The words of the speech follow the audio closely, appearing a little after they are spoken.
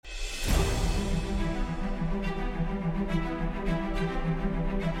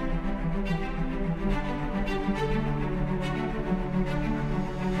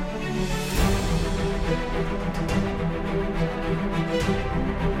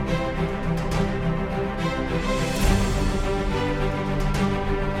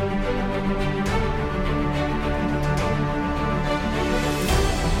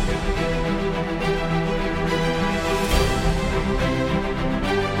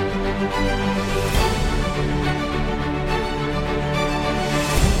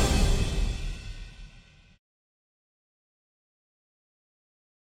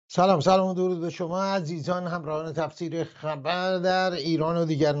سلام و درود به شما عزیزان همراهان تفسیر خبر در ایران و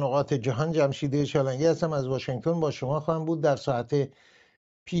دیگر نقاط جهان. جمشید چالنگی هستم از واشنگتن، با شما خواهم بود در ساعت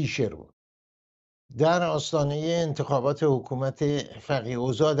پیش رو. در آستانه انتخابات حکومت فقیه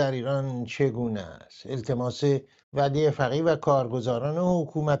اوضاع در ایران چگونه است؟ التماس ولی فقیه و کارگزاران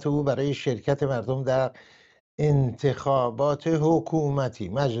حکومت او برای شرکت مردم در انتخابات حکومتی،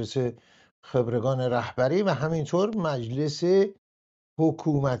 مجلس خبرگان رهبری و همینطور مجلس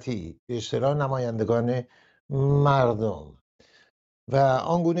حکومتی به اصطلاح نمایندگان مردم، و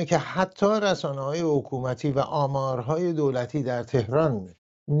آنگونه که حتی رسانه‌های حکومتی و آمارهای دولتی در تهران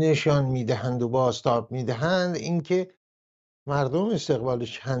نشان میدهند و بازتاب میدهند اینکه مردم استقبال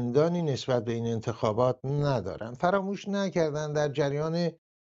چندانی نسبت به این انتخابات ندارند. فراموش نکردند در جریان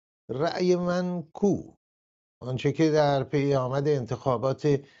رأی من کو، آنچه که در پی آمد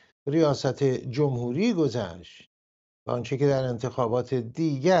انتخابات ریاست جمهوری گذشت و آنچه که در انتخابات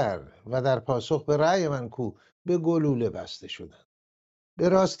دیگر و در پاسخ به رأی من کو به گلوله بسته شدند. به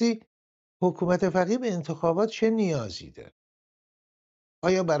راستی حکومت فقیه به انتخابات چه نیازی دارد؟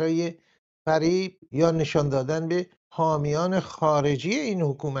 آیا برای فریب یا نشان دادن به حامیان خارجی این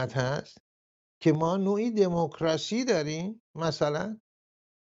حکومت هست که ما نوعی دموکراسی داریم مثلا؟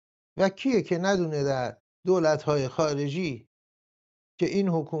 و کیه که ندونه در دولت‌های خارجی که این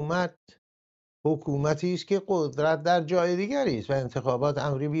حکومتی است که قدرت در جای دیگری است و انتخابات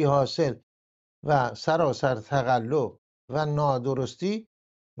امری بی حاصل و سراسر تقلب و نادرستی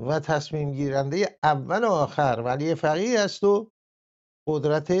و تصمیم گیرنده اول و آخر ولی فقیه است و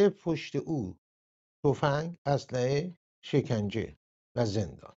قدرت پشت او تفنگ، اسلحه، شکنجه و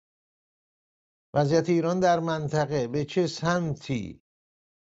زندان. وضعیت ایران در منطقه به چه سمتی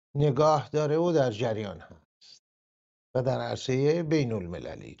نگاه داره و در جریان هست و در عرصه بین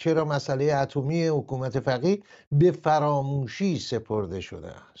المللی؟ چرا مسئله اتمی حکومت فقیه به فراموشی سپرده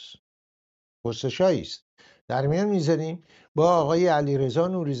شده است؟ پرسش‌هایی است در میان می‌ذاریم با آقای علیرضا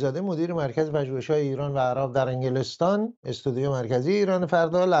نوری زاده، مدیر مرکز پژوهش‌های ایران و عرب در انگلستان، استودیو مرکزی ایران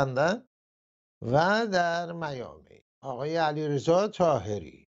فردا لندن، و در میامی آقای علیرضا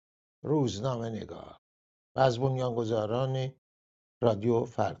طاهری، روزنامه نگار و از بنیانگذاران رادیو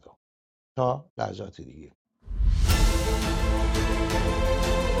فردا. تا لحظات دیگه.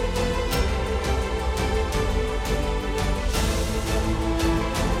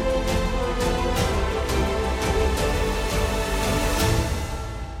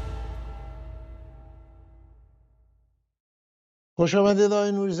 خوش آمدید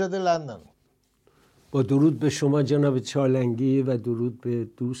آقای نوری‌زاده لندن. با درود به شما جناب چالنگی و درود به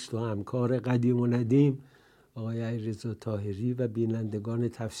دوست و همکار قدیم و ندیم آقای علیرضا طاهری و بینندگان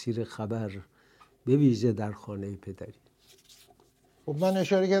تفسیر خبر به ویژه در خانه پدری. خب من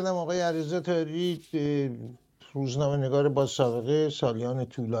اشاره کردم آقای علیرضا طاهری روزنامه نگار با سابقه سالیان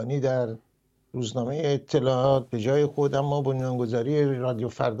طولانی در روزنامه اطلاعات به جای خود، اما بنیانگذاری رادیو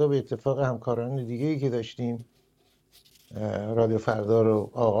فردا به اتفاق همکاران دیگه‌ای که داشتیم رادیو فردا رو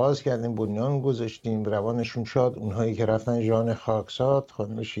آغاز کردیم، بنیان گذاشتیم، روانشون شاد. اونهایی که رفتن ژان خاکساد،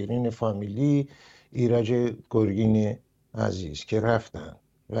 خانم شیرین فامیلی، ایرج گرگین عزیز که رفتن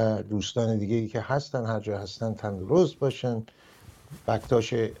و دوستان دیگه‌ای که هستن هر جا هستن تندرست باشن،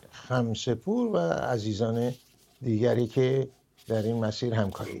 بکتاش خمسپور و عزیزان دیگری که در این مسیر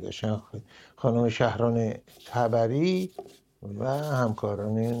همکاری داشتن، خانم شهران تبری و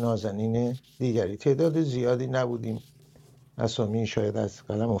همکاران نازنین دیگری. تعداد زیادی نبودیم، اسامی شاید از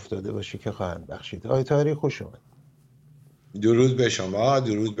قلم افتاده باشه که خواهند بخشید. آقای طاهری خوش اومد. درود به شما،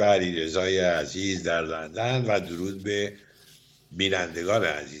 درود به علیرضای عزیز در لندن و درود به بینندگان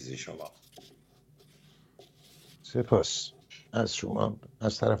عزیز شما. سپاس از شما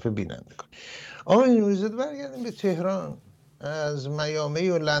از طرف بینندگان. آقای نوری‌زاده برگردیم به تهران. از میامی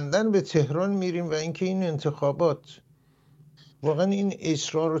و لندن به تهران میریم و اینکه این انتخابات واقعا این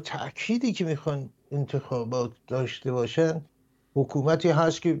اصرار و تأکیدی که میخوان انتخابات داشته باشن، حکومتی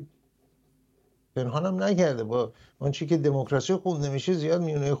هست که پنهان هم نکرده با آنچه که دموکراسی خونده میشه زیاد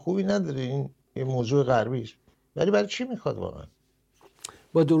میونه خوبی نداره. این یه موضوع غربی است، ولی برای چی میخواد واقعا؟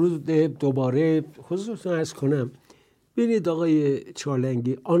 با درود دوباره حضورتون عرض کنم ببینید آقای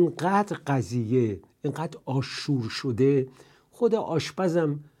چالنگی، آنقدر قضیه اینقدر آشور شده، خود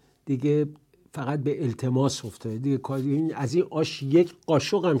آشپزم دیگه فقط به التماس افتاده دیگه. از این آش یک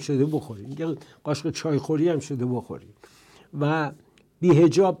قاشق هم شده بخوریم، یک قاشق چایخوری هم شده بخوریم و بی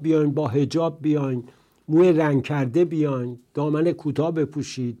حجاب بیاین، با حجاب بیاین، موی رنگ کرده بیاین، دامن کوتاه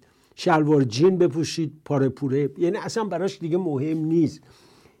بپوشید، شلوار جین بپوشید، پاره پوره، یعنی اصلا براش دیگه مهم نیست.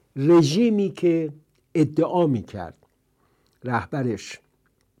 رژیمی که ادعا میکرد رهبرش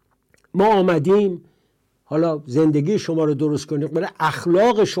ما آمدیم حالا زندگی شما رو درست کنیم، برای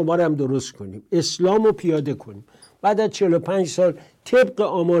اخلاق شما رو هم درست کنیم، اسلام رو پیاده کنیم. بعد از 45 سال طبق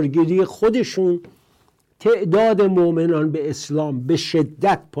آمارگیری خودشون تعداد مؤمنان به اسلام به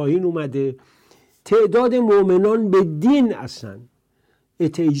شدت پایین اومده، تعداد مؤمنان به دین، اصلا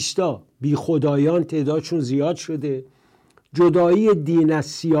اتئیستا بی خدایان تعدادشون زیاد شده، جدایی دین از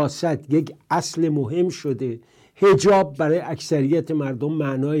سیاست یک اصل مهم شده، حجاب برای اکثریت مردم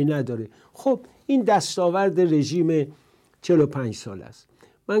معنایی نداره. خب این دستاورد رژیم 45 سال است.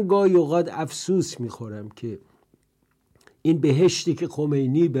 من گاهی اوقات افسوس میخورم که این بهشتی که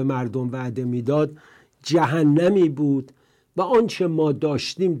خمینی به مردم وعده میداد جهنمی بود و آنچه ما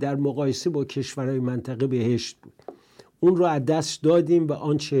داشتیم در مقایسه با کشورهای منطقه بهشت بود. اون رو از دست دادیم و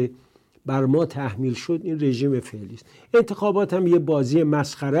آنچه بر ما تحمیل شد این رژیم فعلی است. انتخابات هم یه بازی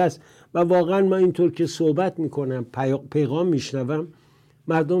مسخره است و واقعا من اینطور که صحبت میکنم پیغام میشنوم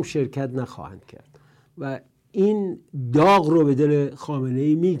مردم شرکت نخواهند کرد و این داغ رو به دل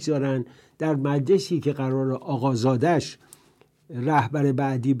خامنه‌ای میگذارن. در مجلسی که قرار آقازادش رهبر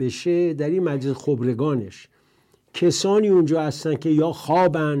بعدی بشه، در این مجلس خبرگانش کسانی اونجا هستن که یا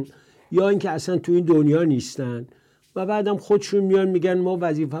خوابن یا اینکه اصلا تو این دنیا نیستن و بعدم خودشون میان میگن ما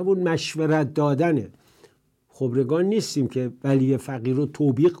وظیفمون مشورت دادنه. خبرگان نیستیم که ولی فقیر رو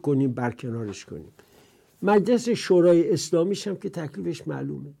توبیخ کنیم برکنارش کنیم. مجلس شورای اسلامیش هم که تکلیفش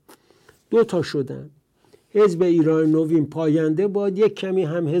معلومه، 2 تا شدن، حزب ایران نوین پاینده باد، یک کمی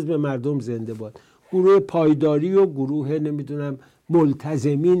هم حزب مردم زنده باد، گروه پایداری و گروه نمیدونم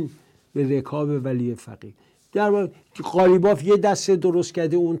ملتزمین به رکاب ولی فقیه. در قالیباف یه دسته درست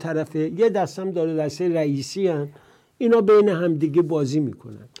کرده اون طرفه، یه دسته هم داره دسته رئیسی هن. اینا بین هم دیگه بازی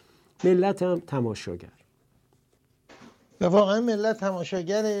میکنن، ملت هم تماشاگر. و واقعا ملت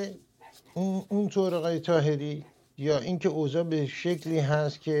تماشاگره اونطور آقای طاهری، یا اینکه اوضاع به شکلی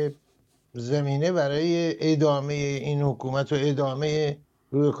هست که زمینه برای ادامه این حکومت و ادامه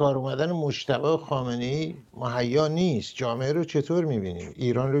روی کار اومدن مجتبی خامنه‌ای مهیا نیست؟ جامعه رو چطور میبینید؟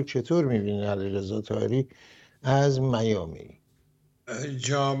 ایران رو چطور میبینید علیرضا طاهری از میامی؟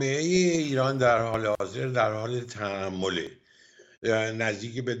 جامعه ایران در حال حاضر در حال تحمله.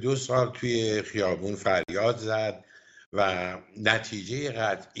 نزدیک به 2 سال توی خیابون فریاد زد و نتیجه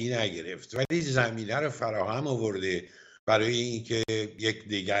قطعی نگرفت، ولی زمینه رو فراهم آورده برای اینکه یک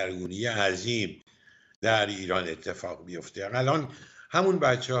دگرگونی عظیم در ایران اتفاق بیفته. الان همون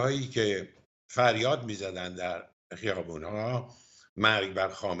بچه‌هایی که فریاد می‌زدن در خیابون‌ها مرگ بر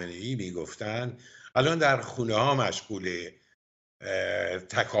خامنه‌ای میگفتن، الان در خونه‌ها مشغول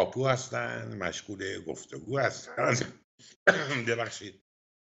تکاپو هستن، مشغول گفتگو هستن ببخشید،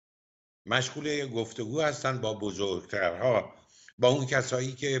 مشغول گفتگو هستن با بزرگترها، با اون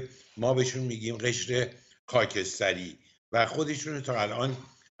کسایی که ما بهشون میگیم قشر خاکستری و خودشون تا الان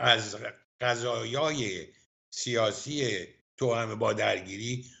از قضایای سیاسی توأم با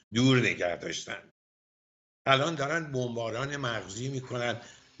درگیری دور نگه داشتن. الان دارن بمباران مغزی میکنن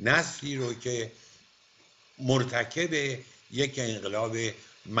نسلی رو که مرتکب یک انقلاب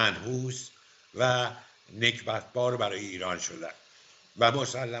منحوس و نکبتبار برای ایران شدن. و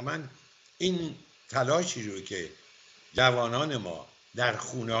مسلماً این تلاشی رو که جوانان ما در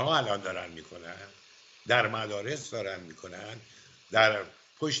خونه ها الان دارن میکنن، در مدارس دارن میکنن، در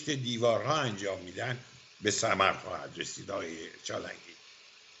پشت دیوارها انجام میدن، به ثمر خواهد رسید. آقای چالنگی،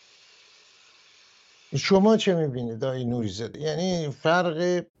 شما چه میبینید آقای نوری زاده؟ یعنی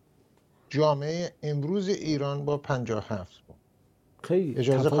فرق جامعه امروز ایران با 57 بود. خیلی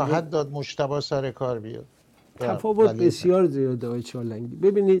اجازه خواهد داد مجتبی سر کار بیاد؟ تفاوت بسیار زیاده آقای چالنگی.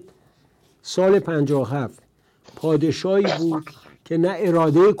 ببینید سال 57 پادشاهی بود که نه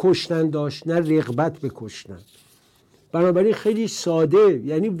اراده کشتن داشت نه رغبت به کشتن، بنابراین خیلی ساده،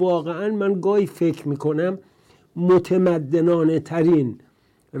 یعنی واقعا من گاهی فکر میکنم متمدنانه ترین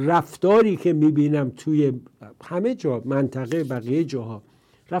رفتاری که میبینم توی همه جا منطقه بقیه جاها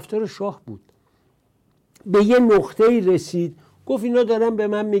رفتار شاه بود. به یه نقطه‌ای رسید گفت اینا دارن به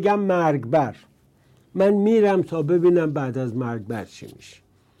من میگن مرگبر، من میرم تا ببینم بعد از مرگبر چی میشه،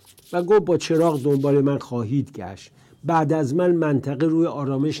 و گفت با چراغ دنبال من خواهید گشت، بعد از من منطقه روی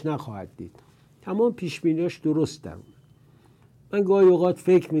آرامش نخواهد دید. تمام پیشبینیاش درست در اومد. من گاهی اوقات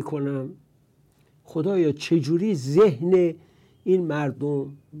فکر میکنم خدایا چجوری ذهن این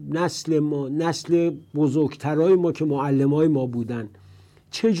مردم، نسل ما، نسل بزرگترای ما که معلمای ما بودن،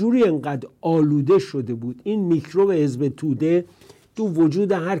 چجوری انقدر آلوده شده بود. این میکروب حزب توده تو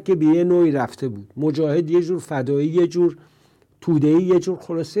وجود هر که به یه نوعی رفته بود، مجاهد یه جور، فدایی یه جور، توده‌ای یه جور،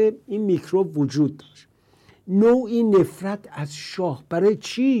 خلاصه این میکروب وجود داشت. نوعی نفرت از شاه. برای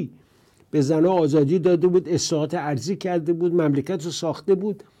چی؟ به زنها آزادی داده بود، اصلاحات ارضی کرده بود، مملکت رو ساخته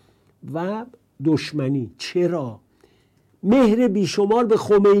بود و دشمنی. چرا؟ مهر بیشمار به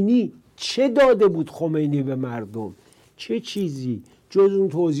خمینی. چه داده بود خمینی به مردم؟ چه چیزی جز اون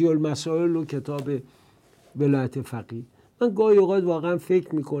توضیح المسائل و کتاب ولایت فقیه. من گاهی اوقات واقعا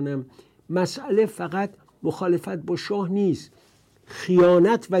فکر میکنم مسئله فقط مخالفت با شاه نیست،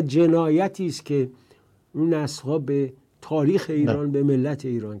 خیانت و جنایتی است که اون نسل‌ها به تاریخ ایران، به ملت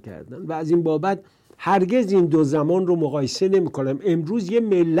ایران کردن و از این بابت هرگز این دو زمان رو مقایسه نمی‌کنم. امروز یه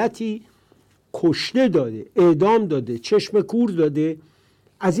ملتی کشته داده، اعدام داده، چشم کور داده،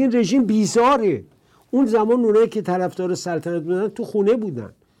 از این رژیم بیزاره. اون زمان اونایی که طرفدار سلطنت بودن تو خونه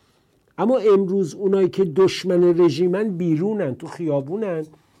بودن، اما امروز اونایی که دشمن رژیمن بیرونن، تو خیابونن.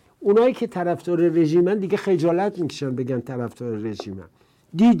 اونایی که طرفدار رژیمن دیگه خجالت میکشن بگن طرفدار رژیمن.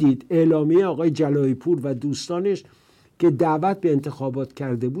 دیدید اعلامیه آقای جلایی پور و دوستانش که دعوت به انتخابات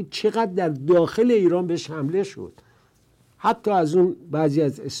کرده بود چقدر در داخل ایران بهش حمله شد، حتی از اون بعضی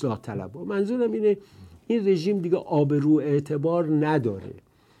از اصلاح طلبها. منظورم اینه این رژیم دیگه آبرو اعتبار نداره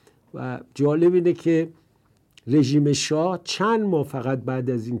و جالب اینه که رژیم شاه چند ماه فقط بعد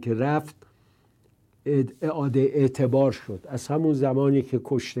از این که رفت اعاده اعتبار شد، از همون زمانی که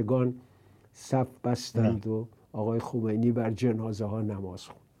کشتگان صف بستند و آقای خمینی بر جنازه ها نماز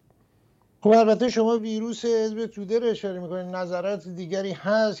خوند. خب البته شما ویروس حزب توده رو اشاره میکنید، نظرات دیگری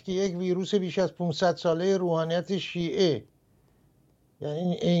هست که یک ویروس بیش از 500 ساله روحانیت شیعه،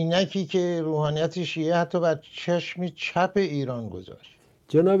 یعنی عینکی که روحانیت شیعه حتی بر چشم چپ ایران گذاشت.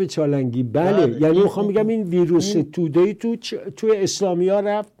 جناب چالنگی بله، یعنی میخوام بگم این ویروس توده‌ای توی اسلامی ها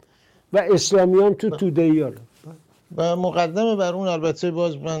رفت و اسلامی هم تو توده‌ای ها رفت. و مقدمه بر اون البته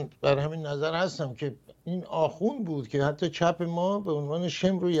باز من بر همین نظر هستم که این آخوند بود که حتی چپ ما به عنوان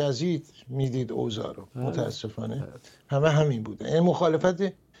شمر و یزید میدید اوضاع رو. متاسفانه همه همین بود، این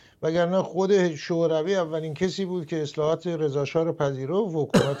مخالفت، وگرنه خود شوروی اولین کسی بود که اصلاحات رضا شاه رو پذیرفت و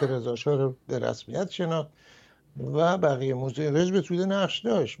حکومت رضا شاه رو به رسمیت شناخت و بقیه موضوع. حزب توده نقش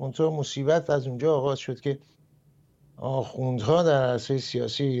داشت، منتها مصیبت از اونجا آغاز شد که آخوندها در عرصه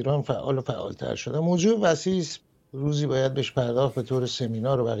سیاسی ایران فعال و فعالتر شدن. موضوع وسیع است، روزی باید بهش پرداخت به طور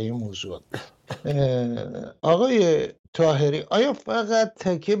سمینار و بقیه موضوعات. آقای طاهری، آیا فقط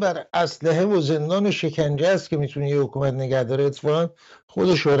تکیه بر اسلحه و زندان و شکنجه است که میتونه یه حکومت نگه داره؟ اتفاقا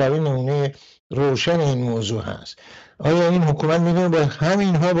خود شوروی نمونه روشن این موضوع هست. آیا این حکومت میتونه با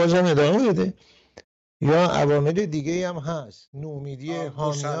همینها بازم ادامه بده یا عوامل دیگه هم هست؟ نومیدی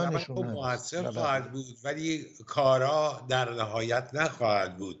حامیانشون هست. موثر خواهد بود ولی کارا در نهایت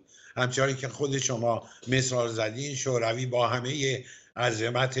نخواهد بود. همچنانی که خود شما مثال زدین، شوروی با همه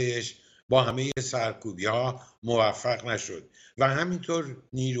عظمتش، با همه سرکوبی ها موفق نشد و همینطور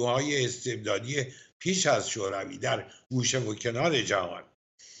نیروهای استبدادی پیش از شوروی در گوشه و کنار جهان.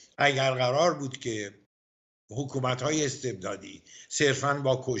 اگر قرار بود که حکومت های استبدادی صرفاً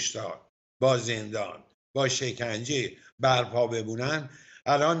با کشتار، با زندان، با شکنجه برپا بمونن،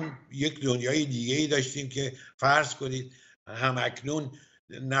 الان یک دنیای دیگه ای داشتیم که فرض کنید همکنون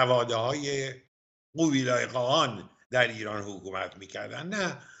نواده های قویلای قاآن در ایران حکومت میکردن.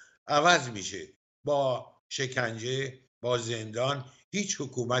 نه، عوض میشه. با شکنجه، با زندان، هیچ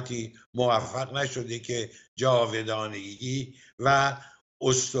حکومتی موفق نشده که جاودانگی و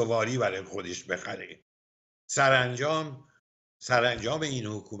استواری برای خودش بخره. سرانجام این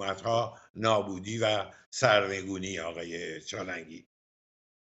حکومت ها نابودی و سرنگونی. آقای چالنگی،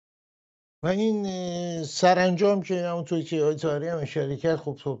 و این سرانجام که همونطور که آقای طاهری هم اشاره کرد،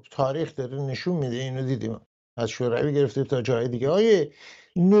 خب تاریخ داره نشون میده، اینو دیدیم از شوروی گرفته تا جای دیگه. آقای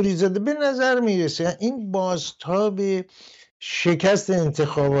نوری زاده، به نظر میرسه این بازتاب شکست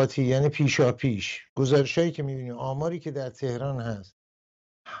انتخاباتی، یعنی پیشاپیش گزارشایی که میبینیم، آماری که در تهران هست،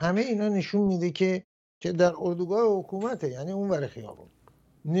 همه اینا نشون میده که در اردوگاه حکومته، یعنی اون ور خیابون،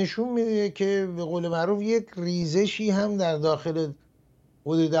 نشون میده که به قول معروف یک ریزشی هم در داخل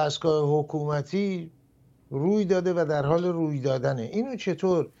خود دستگاه حکومتی روی داده و در حال روی دادنه. اینو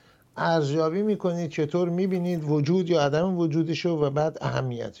چطور ارزیابی میکنید؟ چطور میبینید وجود یا عدم وجودشو و بعد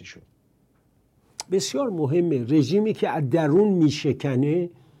اهمیتشو؟ بسیار مهمه. رژیمی که از درون میشکنه.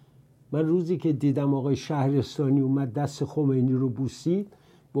 من روزی که دیدم آقای شهرستانی اومد دست خمینی رو بوسید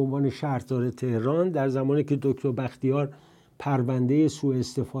به عنوان شهردار تهران، در زمانی که دکتر بختیار پرونده سوء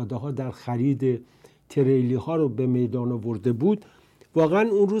استفاده ها در خرید تریلی ها رو به میدان آورده بود، واقعا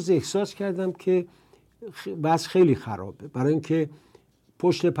اون روز احساس کردم که بس خیلی خرابه. برای اینکه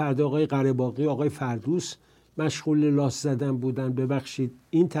پشت پرده آقای قره‌باقی، آقای فردوس مشغول لاس زدن بودن، ببخشید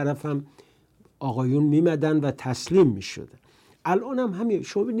این طرف هم آقایون میمدن و تسلیم میشدن. الان هم همین.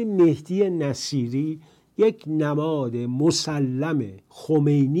 شما ببینید مهدی نصیری یک نماد مسلم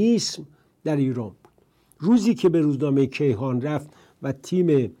خمینیسم در ایران بود. روزی که به روزنامه کیهان رفت و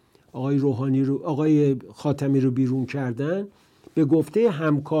تیم آقای خاتمی رو بیرون کردن، به گفته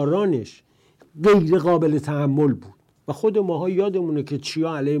همکارانش غیر قابل تحمل بود و خود ماها یادمونه که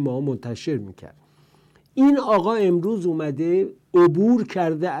چیا علیه ماها منتشر میکرد. این آقا امروز اومده عبور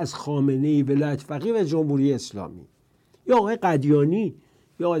کرده از خامنه‌ای، ولایت فقیه و جمهوری اسلامی. یا آقای قدیانی،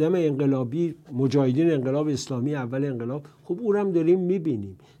 یا آدم انقلابی، مجاهدین انقلاب اسلامی اول انقلاب، خب او هم داریم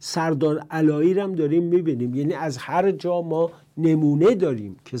میبینیم. سردار علایی هم داریم میبینیم. یعنی از هر جا ما نمونه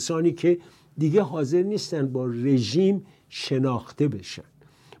داریم، کسانی که دیگه حاضر نیستن با رژیم شناخته بشن.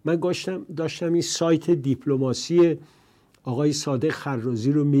 من داشتم این سایت دیپلماسی آقای زاده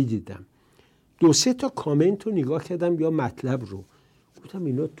خرازی رو میدیدم، 2-3 تا کامنت رو نگاه کردم یا مطلب رو، گفتم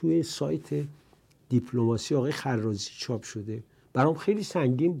اینا توی سایت دیپلماسی آقای خرازی چاپ شده. برام خیلی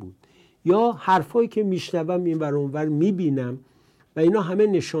سنگین بود. یا حرفایی که میشنوم این ور اون ور میبینم و اینا همه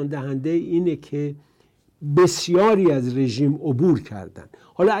نشان دهنده اینه که بسیاری از رژیم عبور کردن.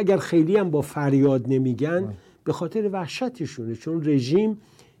 حالا اگر خیلی هم با فریاد نمیگن به خاطر وحشتشونه، چون رژیم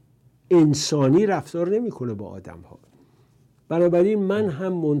انسانی رفتار نمیکنه با آدم ها. بنابراین من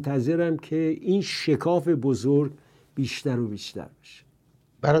هم منتظرم که این شکاف بزرگ بیشتر و بیشتر بشه.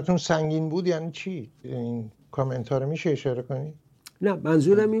 براتون سنگین بود یعنی چی؟ این کامنت ها رو میشه اشاره کنید؟ نه،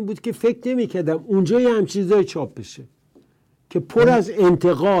 منظورم این بود که فکر نمی‌کردم اونجا یه هم چیزای چاپ بشه که پر از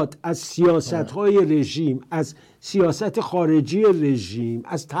انتقاد از سیاست‌های رژیم، از سیاست خارجی رژیم،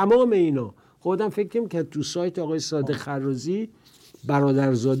 از تمام اینا. خودم فکر نمی‌کردم تو سایت آقای زاده خرازی،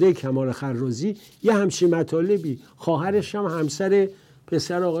 برادرزاده کمال خرازی، یه همچین مطالبی. خواهرش هم همسر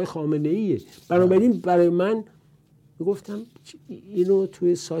پسر آقای خامنه‌ایه. بنابراین برای من گفتم اینو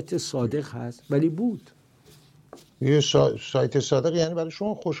توی سایت صادق هست، ولی بود. یه سایت صادق یعنی برای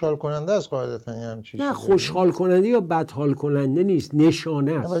شما خوشحال کننده است قاعدتا، یعنی چی؟ نه، خوشحال کننده یا بدحال کننده نیست،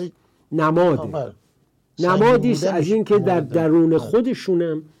 نشانه است، نماده. نمادی است از این که در درون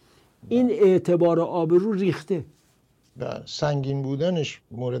خودشونم این اعتبار آبرو ریخته. سنگین بودنش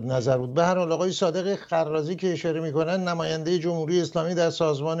مورد نظر بود. به هر حال آقای صادق خرازی که اشاره میکنن، نماینده جمهوری اسلامی در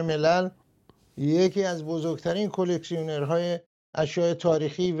سازمان ملل، یکی از بزرگترین کلکسیونرهای اشیاء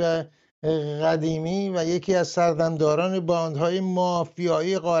تاریخی و قدیمی و یکی از سردمداران باندهای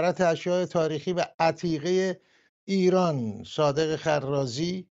مافیایی غارت اشیاء تاریخی و عتیقه ایران، صادق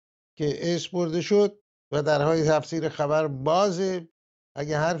خرازی که اسم برده شد و درهای تفسیر خبر بازه.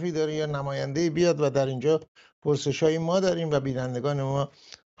 اگه حرفی داره یا نماینده بیاد و در اینجا پرسش‌های ما داریم و بینندگان ما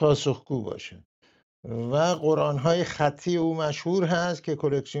پاسخگو باشه. و قرآن‌های خطی او مشهور هست که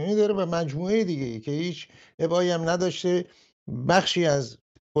کلکسیونی داره و مجموعه دیگه که هیچ ابایی هم نداشته بخشی از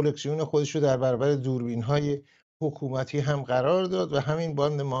کلکسیون خودش رو در برابر دوربین‌های حکومتی هم قرار داد و همین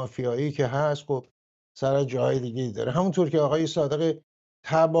باند مافیایی که هست خب سر جای دیگه داره. همونطور که آقای صادق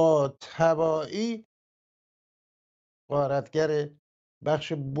طباطبایی غارتگر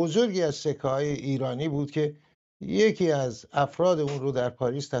بخش بزرگی از سکه‌های ایرانی بود که یکی از افراد اون رو در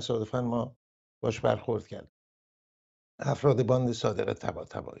پاریس تصادفاً ما باش برخورد کرد، افراد باند صادق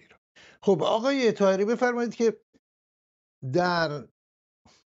طباطبایی رو. خب آقای طاهری بفرمایید که در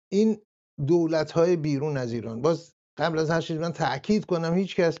این دولت‌های بیرون از ایران، باز قبل از هر چیز من تأکید کنم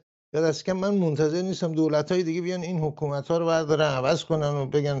هیچ کس یا دست کم من منتظر نیستم دولت‌های دیگه بیان این حکومت‌ها رو بردارن عوض کنن و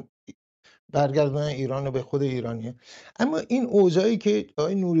بگن برگردونن ایران رو به خود ایرانیه. اما این اوضاعی که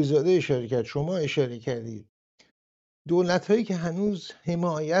آقای نوری زاده اشاره کرد، شما اشاره کردید، دولت‌هایی که هنوز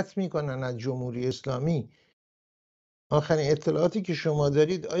حمایت میکنن از جمهوری اسلامی، آخرین اطلاعاتی که شما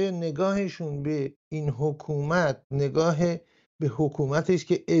دارید آیا نگاهشون به این حکومت نگاه به حکومتی است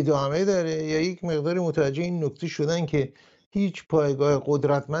که ادامه داره یا یک مقدار متوجه این نکته شدن که هیچ پایگاه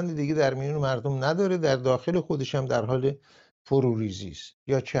قدرتمند دیگه در میون مردم نداره، در داخل خودش هم در حال فروریزی است،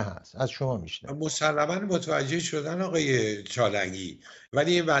 یا چه هست؟ از شما میشنم. مسلماً متوجه شدن آقای چالنگی،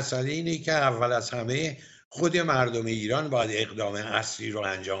 ولی مسئله اینه که اول از همه خود مردم ایران باید اقدام اصلی رو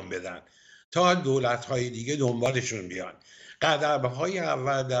انجام بدن تا دولت‌های دیگه دنبالشون بیان. قدم‌های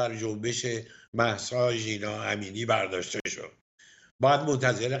اول در جنبش مهسا ژینا امینی برداشته شد، باید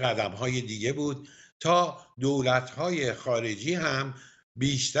منتظر قدم‌های دیگه بود تا دولت‌های خارجی هم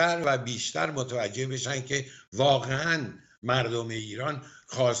بیشتر و بیشتر متوجه بشن که واقعاً مردم ایران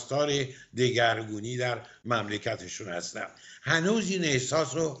خواستار دگرگونی در مملکتشون هستن. هنوز این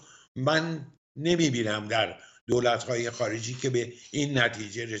احساس رو من نمیبینم در دولت‌های خارجی که به این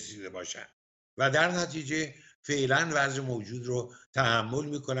نتیجه رسیده باشن و در نتیجه فعلا وضع موجود رو تحمل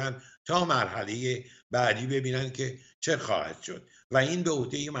میکنن تا مرحله بعدی ببینن که چه خواهد شد و این به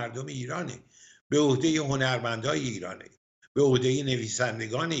عهده مردم ایرانه، به عهده هنرمندای ایرانه، به عهده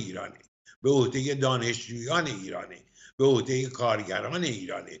نویسندگان ایرانه، به عهده دانشجویان ایرانه، به عهده کارگران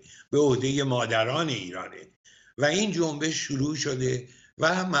ایرانه، به عهده مادران ایرانه و این جنبش شروع شده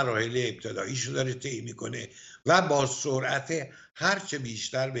و مراحل ابتداییش رو داره طی میکنه و با سرعت هرچه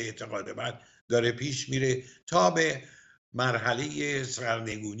بیشتر به اعتقاد من داره پیش میره تا به مرحله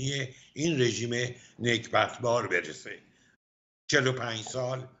سرنگونی این رژیم نکبتبار برسه. 45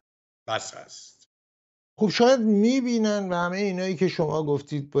 سال بس است. خب شاید میبینن و همه اینایی که شما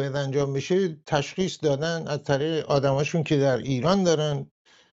گفتید باید انجام بشه تشخیص دادن از طریق آدماشون که در ایران دارن،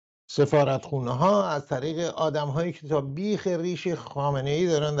 سفارتخونه ها، از طریق آدم هایی که تا بیخ ریش خامنه ای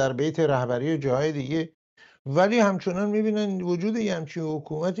دارن در بیت رهبری و جاهای دیگه، ولی همچنان میبینن وجود یه همچین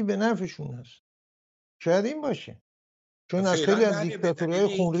حکومتی به نفعشون هست. شاید این باشه، چون از خیلی از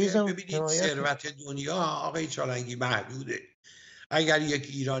دیکتاتورهای خونریز هم ببینید ثروت دنیا آقای چالنگی محدوده. اگر یک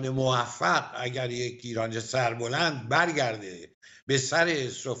ایران موفق، اگر یک ایران سربلند برگرده به سر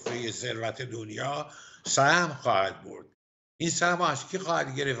سفره ثروت دنیا، سهم خواهد برد. این سهم از کی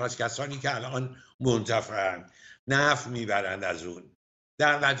خواهد گرفت؟ از کسانی که الان منتفعند، نفع میبرند از اون.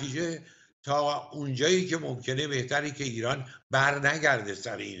 در نتیجه تا اونجایی که ممکنه بهتری که ایران بر نگرده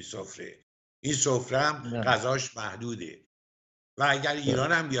سر این سفره. این سفره هم غذاش محدوده و اگر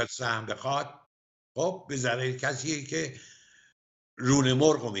ایران هم بیاد سهم بخواد، خب به ضرر کسیه که رون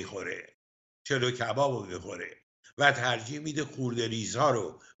مرغ رو میخوره، چلو کباب رو میخوره و ترجیح میده خورده ریزها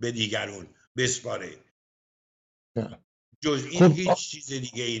رو به دیگرون بسپاره. جز این هیچ چیز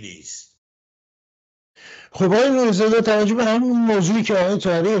دیگه ای نیست. خب آقای نوری، توجه به همین موضوعی که آقای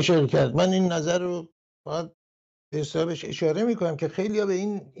طاهری اشاره کرد، من این نظر رو باید به حسابش اشاره میکنم که خیلی ها به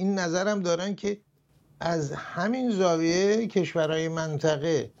این نظرم دارن که از همین زاویه کشورهای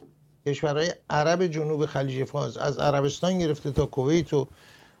منطقه، کشورهای عرب جنوب خلیج فارس، از عربستان گرفته تا کویت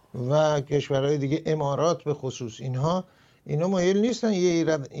و کشورهای دیگه، امارات به خصوص، اینا مایل نیستن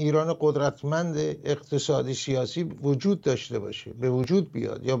یه ایران قدرتمند اقتصادی سیاسی وجود داشته باشه، به وجود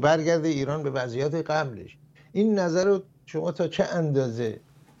بیاد یا برگرده ایران به وضعیت قبلش. این نظر رو شما تا چه اندازه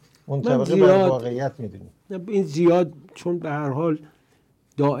منطبق بر واقعیت میدونید؟ این زیاد، چون به هر حال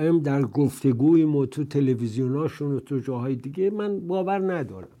دائم در گفتگوی ما تو تلویزیوناشون و تو جاهای دیگه، من باور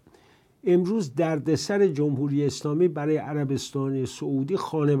ندارم. امروز دردسر جمهوری اسلامی برای عربستان سعودی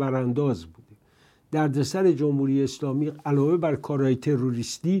خانه برانداز بوده. دردسر جمهوری اسلامی علاوه بر کارهای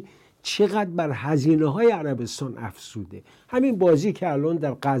تروریستی چقدر بر هزینه‌های عربستان افزوده. همین بازی که الان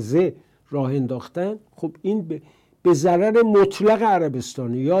در غزه راه انداختن، خب این به ضرر مطلق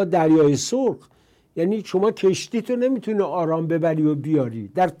عربستان یا دریای سرخ. یعنی شما کشتی تو نمیتونه آرام ببری و بیاری.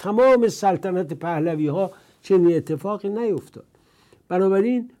 در تمام سلطنت پهلوی ها چنین اتفاقی نیفتاد.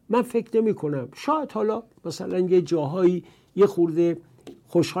 بنابراین من فکر نمی کنم، شاید حالا مثلا یه جاهایی یه خورده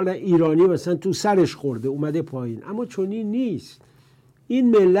خوشحال ایرانی مثلا تو سرش خورده اومده پایین، اما چنین نیست. این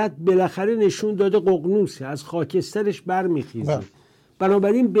ملت بالاخره نشون داده ققنوسه، از خاکسترش برمیخیزه.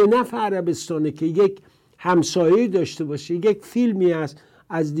 بنابراین به نفع عربستانه که یک همسایه داشته باشه. یک فیلمی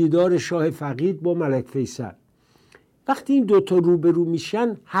از دیدار شاه فقید با ملک فیصل. وقتی این دوتا روبرو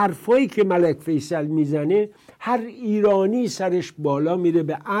میشن، حرفایی که ملک فیصل میزنه، هر ایرانی سرش بالا میره،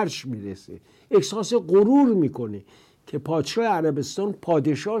 به عرش میرسه، احساس غرور میکنه که پادشاه عربستان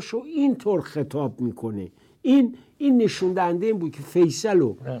پادشاهشو اینطور خطاب میکنه. این نشون دهنده این بود که فیصل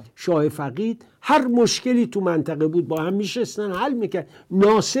و شاه فقید هر مشکلی تو منطقه بود با هم میشستن حل میکرد.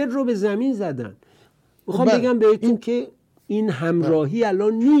 ناصر رو به زمین زدن. میخوام بگم بهتون که این همراهی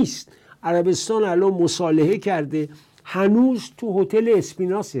الان نیست. عربستان الان مصالحه کرده، هنوز تو هتل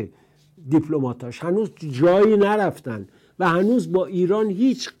اسپیناس دیپلماتاش، هنوز جایی نرفتن و هنوز با ایران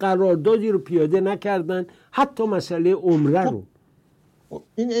هیچ قراردادی رو پیاده نکردن، حتی مسئله عمره رو.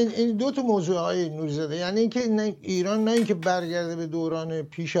 این دو تا موضوع های نوری، یعنی اینکه ایران نه اینکه برگرده به دوران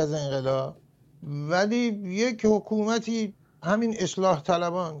پیش از انقلاب، ولی یک حکومتی همین اصلاح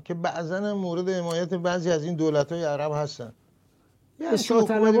طلبان که بعضا مورد حمایت بعضی از این دولت‌های عرب هستن، اصلاح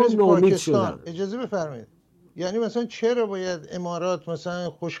طلبان ناامید شدن. اجازه بفرمایید، یعنی مثلا چرا باید امارات مثلا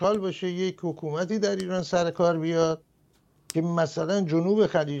خوشحال باشه یک حکومتی در ایران سر کار بیاد که مثلا جنوب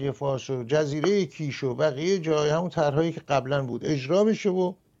خلیج فارس و جزیره کیش و بقیه جای همون طرحهایی که قبلا بود اجرا بشه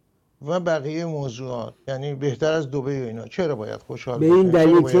و بقیه موضوعات، یعنی بهتر از دبی و اینا، چرا باید خوشحال به این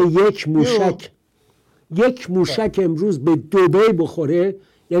دلیل که یک موشک امروز به دبی بخوره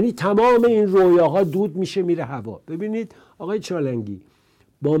یعنی تمام این رویاها دود میشه میره هوا. ببینید آقای چالنگی،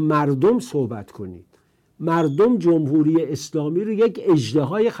 با مردم صحبت کنید. مردم جمهوری اسلامی رو یک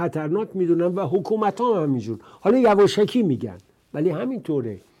اژدهای خطرناک میدونن و حکومت هم همینجور. حالا یواشکی میگن ولی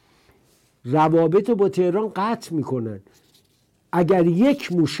همینطوره. روابط رو با تهران قطع میکنن. اگر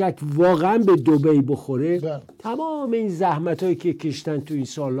یک موشک واقعا به دبی بخوره تمام این زحمتایی که کشتن تو این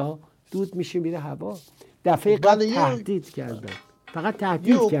سالها دود میشه میره هوا. دفعه قبل تهدید کردن، فقط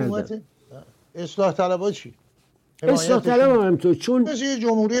تهدید کردن. اصلاح طلبها چی؟ اصلاح طلب هم تو چون مثل یه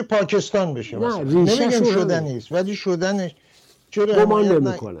جمهوری پاکستان بشه نه نمیگم شدن نیست ولی شدنش چرا گمان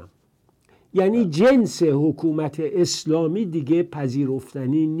نمی‌کنم. یعنی جنس حکومت اسلامی دیگه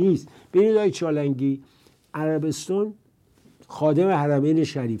پذیرفتنی نیست. ببینید آقای چالنگی، عربستان خادم حرمین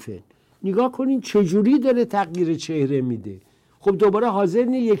شریفه، نگاه کنین چجوری داره تغییر چهره میده. خب دوباره حاضر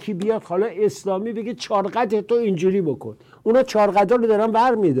نیست یکی بیاد حالا اسلامی بگه چارقد تو اینجوری بکن. اونا چارقدا رو دارن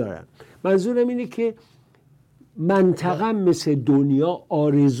برمیدارن. منظورم اینه که منطقه مثل دنیا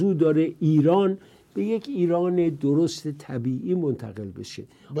آرزو داره ایران به یک ایران درست طبیعی منتقل بشه.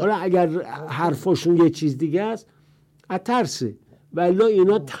 حالا اگر حرفاشون یه چیز دیگه است از ترسه، ولی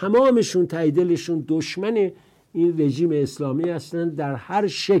اینا تمامشون ته دلشون دشمن این رژیم اسلامی هستن در هر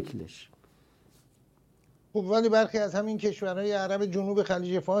شکلش. خب ولی برخی از همین کشورهای عرب جنوب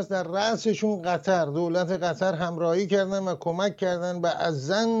خلیج فارس در رأسشون قطر، دولت قطر همراهی کردن و کمک کردن و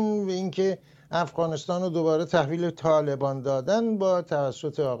اذن به اینکه افغانستان رو دوباره تحویل طالبان دادن با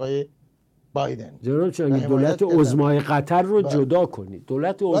توسط آقای بایدن. جناب چنگی دولت عظمای قطر رو جدا کنید.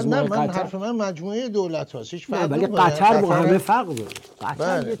 دولت عظمای قطر، حرف من مجموعه دولت هاست، هیچ فرقی ولی قطر با همه فرق داره.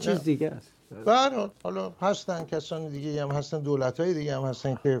 قطر یه چیز دیگه است. حالا هستن کسان دیگه هم هستن، دولت‌های دیگه هم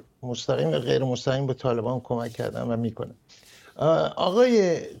هستن که مستقیم و غیر مستقیم به طالبان کمک کردن و میکنن.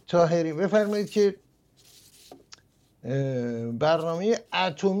 آقای طاهری بفرمایید که برنامه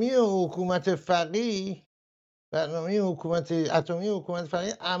اتمی حکومت فقیه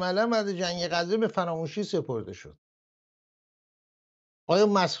عملا بعد جنگ غزه به فراموشی سپرده شد. آیا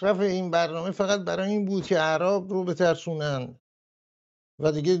مصرف این برنامه فقط برای این بود که اعراب رو بترسونن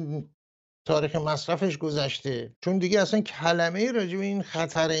و دیگه تاریخ مصرفش گذشته؟ چون دیگه اصلا کلمه‌ای راجع به این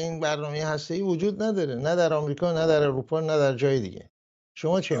خطر این برنامه هسته‌ای وجود نداره، نه در آمریکا، نه در اروپا، نه در جای دیگه.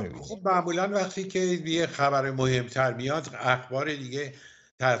 شما چه می‌بینید؟ خب معمولا وقتی که یه خبر مهمتر میاد اخبار دیگه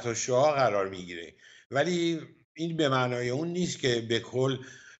تحت شعاع قرار میگیره، ولی این به معنای اون نیست که به کل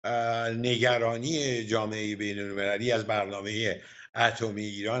نگرانی جامعه بین‌المللی از برنامه اتمی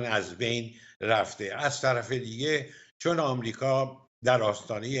ایران از بین رفته. از طرف دیگه چون آمریکا در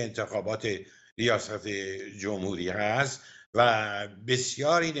آستانه انتخابات ریاست جمهوری هست و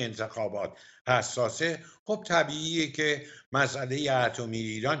بسیار این انتخابات حساسه، خب طبیعیه که مسئله اتمی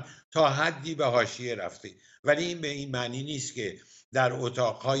ایران تا حدی به حاشیه رفته، ولی این به این معنی نیست که در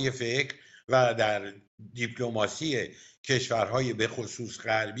اتاقهای فکر و در دیپلماسی کشورهای به خصوص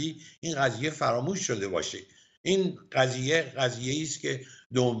غربی این قضیه فراموش شده باشه. این قضیه است که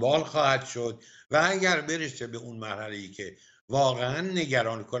دنبال خواهد شد و اگر برسه به اون مرحله‌ای که واقعا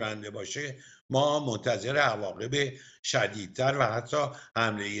نگران کننده باشه، ما منتظر عواقب شدیدتر و حتی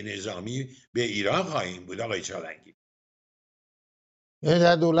حمله نظامی به ایران خواهیم بود. آقای چالنگی، یعنی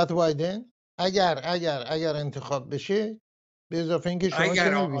در دولت بایدن اگر انتخاب بشه، به اضافه اینکه شما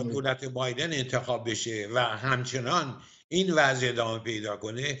اگر دولت بایدن انتخاب بشه و همچنان این وضع ادامه پیدا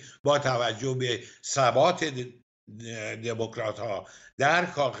کنه، با توجه به ثبات دموکرات ها در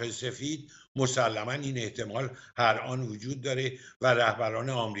کاخ سفید، مسلما این احتمال هر آن وجود داره و رهبران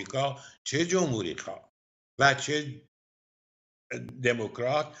آمریکا چه جمهوری خواه و چه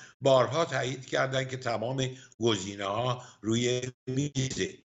دموکرات بارها تایید کردن که تمام گزینه ها روی میزه،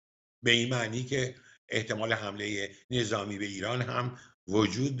 به این معنی که احتمال حمله نظامی به ایران هم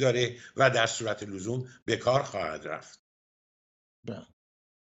وجود داره و در صورت لزوم به کار خواهد رفت.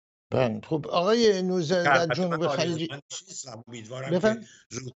 خب آقای نوزاده در جنوب خلیج، امیدوارم که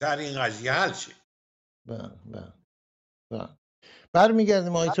زودتر این قضیه حل شه.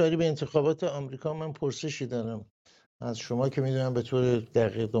 برمیگردیم آقای طاهری به انتخابات آمریکا. من پرسشی دارم از شما که میدونم به طور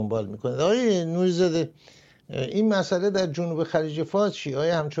دقیق دنبال میکنید. آقای نوری‌زاده، این مسئله در جنوب خلیج فارس چی؟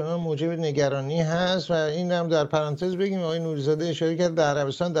 آیا همچنان موجب نگرانی هست؟ و این هم در پرانتز بگیم آقای نوری‌زاده اشاره کرد در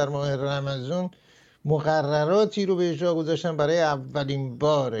عربستان در ماه رمضان مقرراتی رو به اجرا گذاشتن برای اولین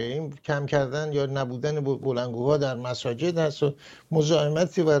بار. این کم کردن یا نبودن بلندگوها در مساجد هست و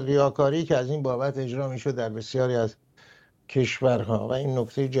مزاحمتی و ریاکاری که از این بابت اجرا میشد در بسیاری از کشورها و این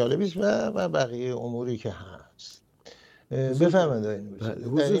نکته جالبی است و بقیه اموری که هست. بفرمایید.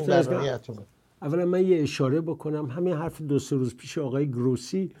 اولا من یه اشاره بکنم، همین حرف 2-3 روز پیش آقای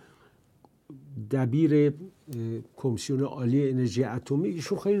گروسی دبیر کمیسیون عالی انرژی اتمی،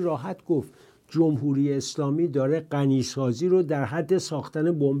 ایشون خیلی راحت گفت جمهوری اسلامی داره غنیسازی رو در حد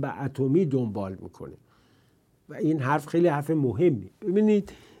ساختن بمب اتمی دنبال میکنه و این حرف خیلی حرف مهمی.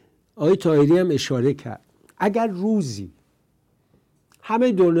 ببینید آقای طاهری هم اشاره کرد، اگر روزی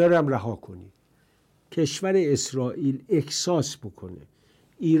همه دنیا رو هم رها کنید، کشور اسرائیل احساس بکنه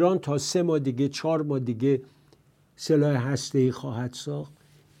ایران تا 3 ماه دیگه 4 ماه دیگه سلاح هسته‌ای خواهد ساخت،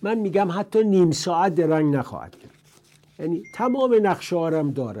 من میگم حتی نیم ساعت درنگ نخواهد کرد. یعنی تمام نقشه ها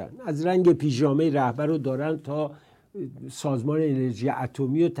هم دارن، از رنگ پیژامه رهبر رو دارن تا سازمان انرژی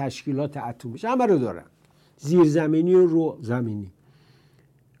اتمی و تشکیلات اتمیش، همه رو دارن، زیرزمینی و رو زمینی،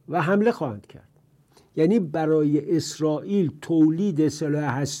 و حمله خواهند کرد. یعنی برای اسرائیل تولید سلاح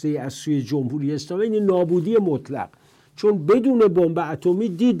هسته‌ای از سوی جمهوری اسلامی این نابودی مطلق، چون بدون بمب اتمی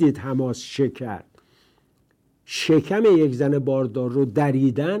دیدید حماس شکر شکم یک زن باردار رو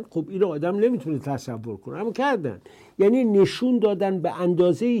دریدن. خب این آدم نمیتونه تصور کنه، اما کردن. یعنی نشون دادن به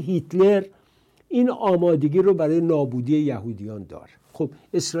اندازه هیتلر این آمادگی رو برای نابودی یهودیان داره. خب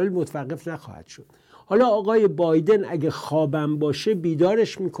اسرائیل متوقف نخواهد شد. حالا آقای بایدن اگه خوابم باشه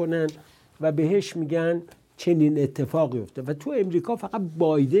بیدارش میکنن و بهش میگن چنین اتفاقی افتاد. و تو امریکا فقط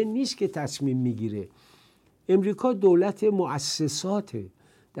بایدن نیست که تصمیم میگیره، امریکا دولت مؤسساته،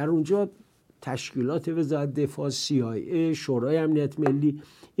 در اونجا تشکیلات وزارت دفاع، CIA، شورای امنیت ملی،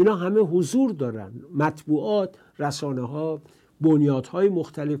 اینا همه حضور دارن، مطبوعات، رسانه ها، بنیادهای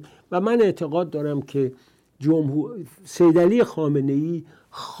مختلف. و من اعتقاد دارم که سید علی خامنه‌ای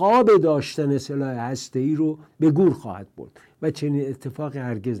خواب داشتن سلاح هسته‌ای رو به گور خواهد برد و چنین اتفاقی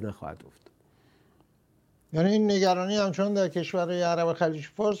هرگز نخواهد افتاد. یعنی این نگرانی همچنان در کشورهای عرب خلیج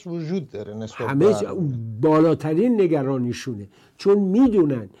فارس وجود داره نسبت همه بالاترین نگرانیشونه، چون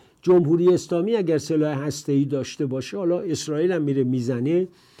میدونن جمهوری اسلامی اگر سلاح هسته‌ای داشته باشه، حالا اسرائیل هم میره میزنه،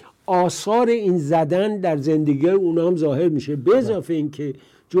 آثار این زدن در زندگی اونا هم ظاهر میشه. به اضافه اینکه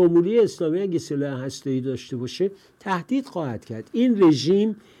جمهوری اسلامی اگه سلاح هسته‌ای داشته باشه تهدید خواهد کرد. این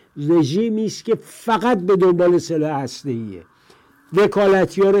رژیمی است که فقط به دنبال سلاح هسته‌ایه.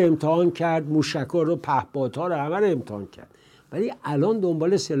 وکالتی‌ها رو امتحان کرد، موشک‌ها رو، پهپادها رو، همه رو امتحان کرد، ولی الان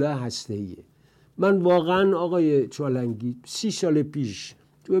دنبال سلاح هسته‌ایه. من واقعا آقای چالنگی 30 سال پیش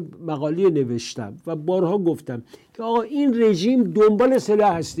تو مقاله نوشتم و بارها گفتم که آقا این رژیم دنبال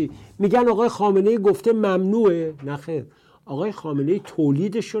سلاح هستی. میگن آقای خامنه‌ای گفته ممنوعه. نخیر، آقای خامنه‌ای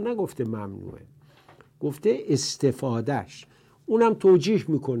تولیدش رو نگفته ممنوعه، گفته استفادهش. اونم توجیه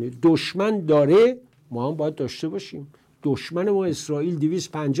میکنه دشمن داره، ما هم باید داشته باشیم. دشمن ما اسرائیل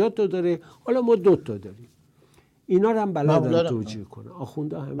 250 تا داره، حالا ما 2 تا داریم. اینا رو هم بلدن توجیه کنه.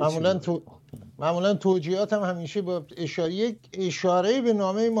 آخونده معمولا توجیهات هم همیشه با اشاره به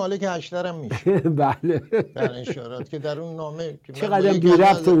نامه مالک هشتر هم میشه. بله، در اشارات که در اون نامه چقدر بی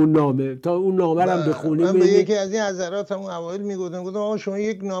ربط اون نامه، تا اون نامه رو هم بخونیم. من به یکی از این حضرات همون اوایل میگفتم آقا شما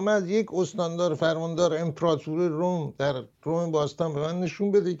یک نامه از یک استاندار فرماندار امپراتوری روم در روم باستان به من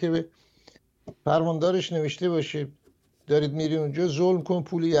نشون بده که به فرماندارش نوشته باشه دارید میرین اونجا ظلم کن،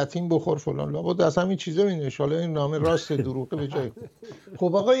 پول یتیم بخور فلان. لابد از همین چیزا مینوشه. حالا این نامه راست دروغه به جای.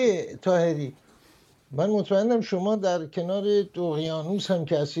 خب آقای طاهری، من مطمئنم شما در کنار اقیانوس هم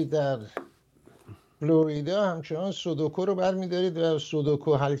که هستید، در فلوریدا همچنان سودوکو رو برمی‌دارید و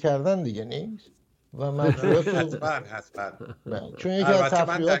سودوکو حل کردن دیگه نیست و مجبورات حتما. چون یکی از تفریحات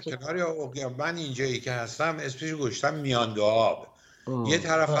من در کنار اقیانوس، من اینجایی که هستم اسمش گذاشتم میان دو آب. یه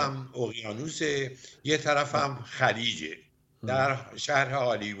طرفم اقیانوسه، یه طرفم خلیجه، در شهر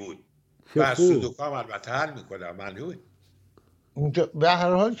هالیوود. و سودوکو هم البته حل میکنم. معلومه اونجا به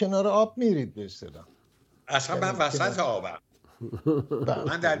هر حال کنار آب میرید به اصطلاح. اصلا من وسط آبم.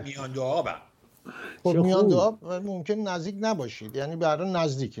 من در میان دو آبم. خب میان دو آب ممکن نزدیک نباشید، یعنی به هر حال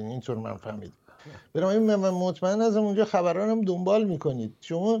نزدیکین، اینطور من فهمیدم. برای من مطمئن ازم اونجا خبران هم دنبال میکنید.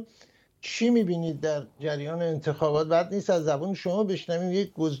 شما چی میبینید در جریان انتخابات؟ بعد نیست از زبان شما بشنویم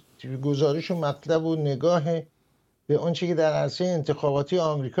یک گزارش و مطلب و نگاه به آنچه که در عرصه انتخاباتی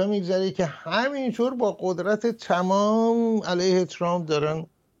آمریکا میگذره که همینطور با قدرت تمام علیه ترامپ دارن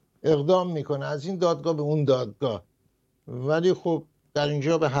اقدام میکنه، از این دادگاه به اون دادگاه. ولی خب در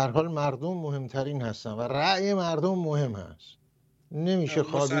اینجا به هر حال مردم مهمترین هستن و رأی مردم مهم هست، نمیشه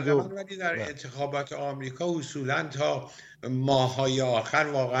خوابید. ولی در انتخابات آمریکا اصولا تا ماه‌های آخر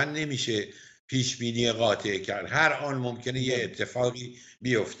واقعا نمیشه پیش بینی قاطع کرد. هر آن ممکنه یه اتفاقی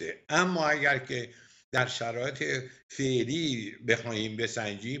بیفته. اما اگر که در شرایط فعلی بخوایم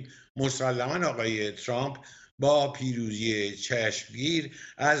بسنجیم، مسلماً آقای ترامپ با پیروزی چشمگیر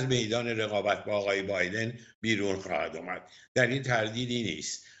از میدان رقابت با آقای بایدن بیرون خواهد آمد. در این تردیدی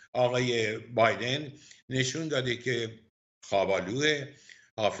نیست. آقای بایدن نشون داده که خوابالوه.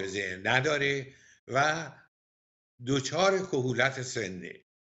 حافظه نداره و دچار کهولت سنه.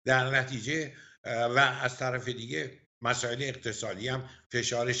 در نتیجه و از طرف دیگه مسائل اقتصادی هم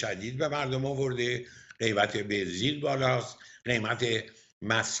فشار شدید به مردم آورده، قیمت بنزین بالاست، قیمت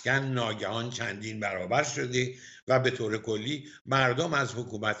مسکن ناگهان چندین برابر شده و به طور کلی مردم از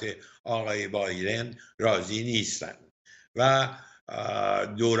حکومت آقای بایدن راضی نیستن و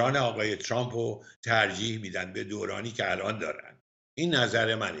دوران آقای ترامپ رو ترجیح میدن به دورانی که الان دارن. این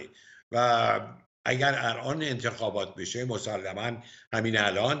نظر منه و اگر الان انتخابات بشه مسلما همین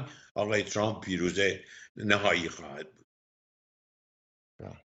الان آقای ترامپ پیروز نهایی خواهد بود.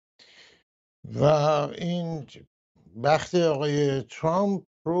 و این بخت آقای ترامپ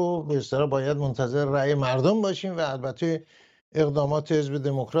رو به اصطلاح باید منتظر رأی مردم باشیم و البته اقدامات حزب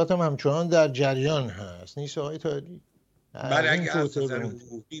دموکرات هم همچنان در جریان هست، نیست آقای طاهری؟ بله، اگه از نظر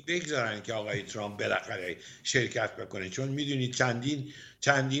حقوقی بگذارن که آقای ترامپ بالاخره شرکت بکنه، چون میدونید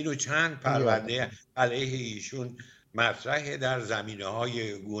چندین و چند پرونده علیه ایشون مطرحه در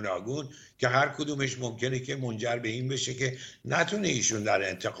زمینه‌های گوناگون که هر کدومش ممکنه که منجر به این بشه که نتونه ایشون در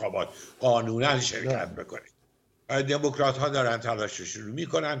انتخابات قانونا شرکت بکنه. دموکرات ها دارن تلاشش رو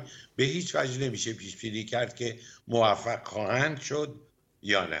میکنن، به هیچ وجه نمیشه پیش بینی کرد که موفق خواهند شد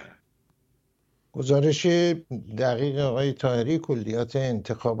یا نه. گزارش دقیق آقای طاهری کلیات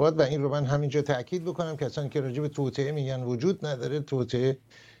انتخابات، و این رو من همینجا تاکید بکنم کسانی که راجع به توطئه میگن وجود نداره. توطئه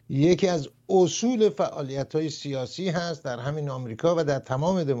یکی از اصول فعالیت‌های سیاسی هست در همین آمریکا و در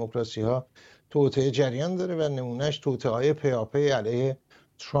تمام دموکراسی‌ها. توطئه جریان داره و نمونهش توطئه‌های پیاپی علیه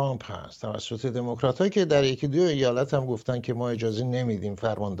ترامپ هست توسط دموکرات‌ها که در یکی دو ایالت هم گفتن که ما اجازه نمیدیم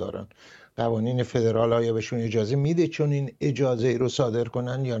فرمانداران قوانین فدرال آیا بهشون اجازه میده چون این اجازه ای رو صادر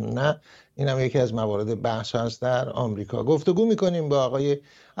کنن یا نه. این هم یکی از موارد بحث هست در آمریکا. گفتگو میکنیم با آقای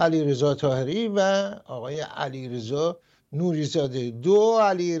علیرضا طاهری و آقای علیرضا نوری زاده. دو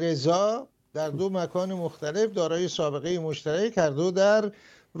علیرضا در دو مکان مختلف دارای سابقه مشترک، هر دو در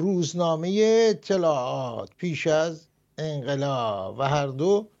روزنامه اطلاعات پیش از انقلاب و هر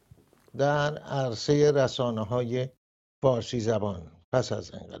دو در عرصه رسانه‌های فارسی زبان پس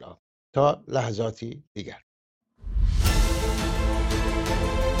از انقلاب. تا لحظاتی دیگر.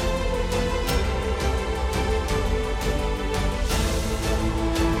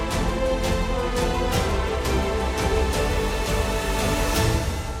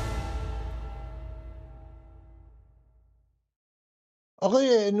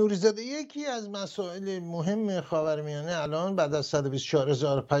 آقای نوری‌زاده، یکی از مسائل مهم خاورمیانه الان بعد از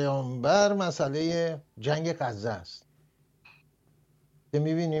 124,000 پیامبر مسئله جنگ غزه است که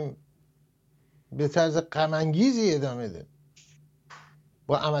می‌بینیم به طرز غم‌انگیزی ادامه ده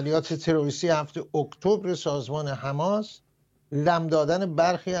با عملیات تروریستی 7 اکتبر سازمان حماس، لم دادن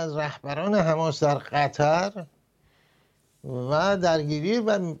برخی از رهبران حماس در قطر و درگیری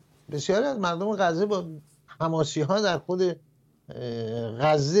و بسیاری از مردم غزه با حماسی‌ها در خود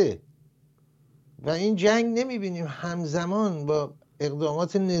غزه. و این جنگ نمی‌بینیم همزمان با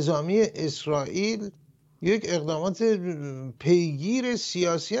اقدامات نظامی اسرائیل یک اقدامات پیگیر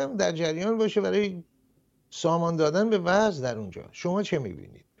سیاسی هم در جریان باشه برای سامان دادن به وضع در اونجا. شما چه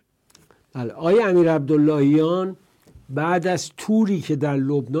می‌بینید؟ بله، آقای امیر عبداللهیان بعد از توری که در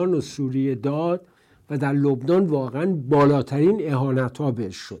لبنان و سوریه داد و در لبنان واقعا بالاترین اهانت‌ها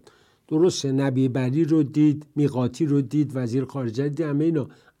بهش شد. درسته نبیبری رو دید، میقاتی رو دید، وزیر خارجه دید، همه اینا،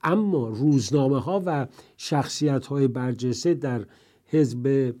 اما روزنامه‌ها و شخصیت‌های برجسته در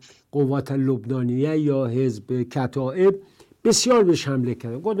حزب قوات لبنانیه یا حزب کتائب بسیار بهش حمله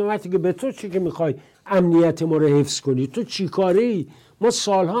کردن. گفتم وقتی که به تو چی که میخوای امنیت ما رو حفظ کنی، تو چی کاره ای؟ ما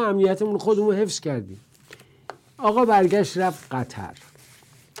سالها امنیتمون خودمون حفظ کردیم. آقا برگشت رفت قطر،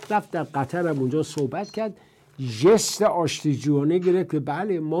 رفت در قطر هم اونجا صحبت کرد، ژست آشتیجویانه گرفت که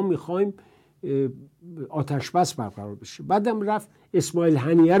بله ما میخوایم آتش بس برقرار بشه. بعدم رفت اسماعیل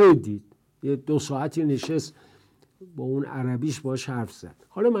هنیه رو دید، یه 2 ساعتی نشست با اون عربیش باش حرف زد.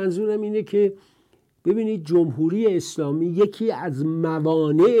 حالا منظورم اینه که ببینید جمهوری اسلامی یکی از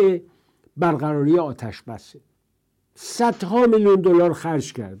موانع برقراری آتش بسه، صدها میلیون دلار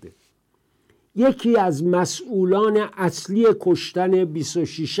خرج کرده. یکی از مسئولان اصلی کشتن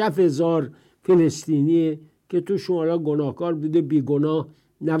 26,000 فلسطینی که تو شمالا گناهکار بوده، بیگناه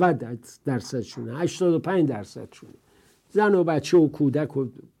 90% شونه، 85% شونه، زن و بچه و کودک و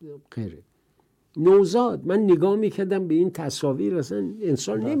غیره، نوزاد. من نگاه میکردم به این تصاویر، اصلا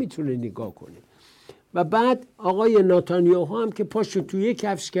انسان نمیتونه نگاه کنه. و بعد آقای نتانیاهو هم که پاشو توی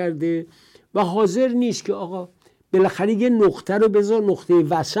کفش کرده و حاضر نیست که آقا بالاخره یه نقطه رو بذار، نقطه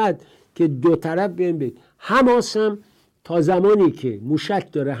وسط که دو طرف بین. حماس هم تا زمانی که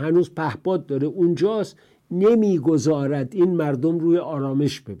موشک داره، هنوز پهپاد داره اونجاست، نمیگذارد این مردم روی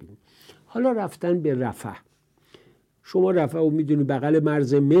آرامش ببین. حالا رفتن به رفح. شما رفح رو میدونی بغل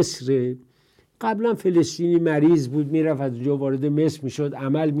مرز مصر. قبلا فلسطینی مریض بود میرفت از اونجا وارد مصر میشد،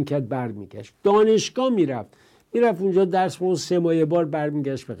 عمل میکرد، برمیگشت. دانشگاه میرفت اونجا درس می‌خوند، 3 ماه بار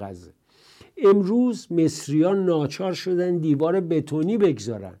برمیگشت به غزه. امروز مصریان ناچار شدن دیوار بتونی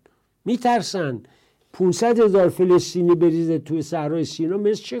بگذارن، میترسن 500,000 فلسطینی بریزه توی صحرای سینا،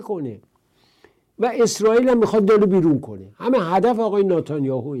 مصر چه کنه؟ و اسرائیل هم میخواد دلو بیرون کنه. همه هدف آقای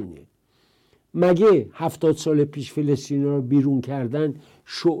نتانیاهو اینه. مگه 70 سال پیش فلسطینی رو بیرون کردن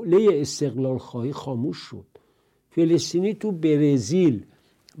شعله استقلال خواهی خاموش شد؟ فلسطینی تو برزیل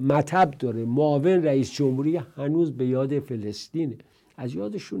مطب داره، معاون رئیس جمهوری هنوز به یاد فلسطینه، از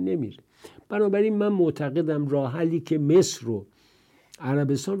یادشون نمیره. بنابراین من معتقدم راه حلی که مصر رو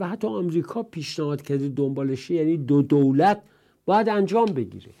عربستان و حتی آمریکا پیشنهاد کرده دنبالشه، یعنی 2 دولت، باید انجام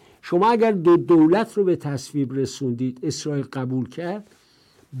بگیره. شما اگر 2 دولت رو به تصویب رسوندید، اسرائیل قبول کرد،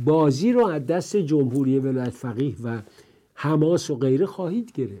 بازی رو از دست جمهوری ولایت فقیه و حماس و غیره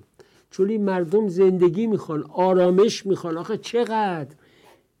خواهید گرفت. چون این مردم زندگی میخوان، آرامش میخوان. آخه چقدر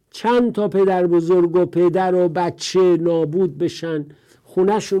چند تا پدر بزرگ و پدر و بچه نابود بشن،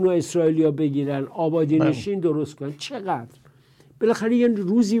 خونهشون رو اسرائیلیا بگیرن، آبادی نشین درست کنن. چقدر بالاخره یه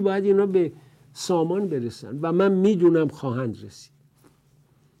روزی باید اینا به سامان برسن و من میدونم خواهند رسید.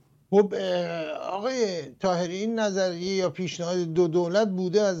 خب آقای طاهری، این نظریه یا پیشنهاد 2 دولت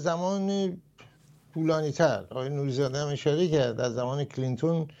بوده از زمان طولانی تر. آقای نوری زاده هم اشاره کرد از زمان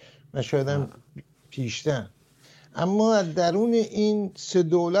کلینتون و شاید هم پیشتر، اما از درون این 3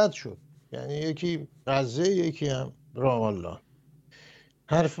 دولت شد، یعنی یکی غزه، یکی هم رام الله.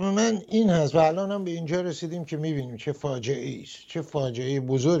 حرف من این هست و الان هم به اینجا رسیدیم که میبینیم چه فاجعه است، چه فاجعه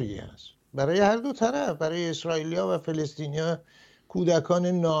بزرگی است برای هر دو طرف، برای اسرائیلیا و فلسطینیا. کودکان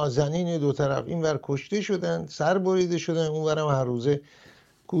نازنین 2 طرف اینور کشته شدن، سر بریده شدن، اونورم هر روزه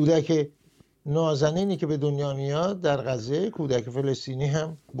کودک نازنینی که به دنیا میاد در غزه، کودک فلسطینی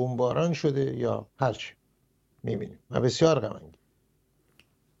هم بمباران شده یا هرچی میبینیم و بسیار غم انگیز.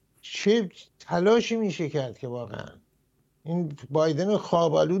 چه تلاشی میشه کرد که واقعا این بایدن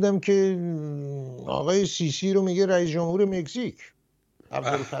خواب‌آلودم که آقای سیسی رو میگه رئیس جمهور مکزیک،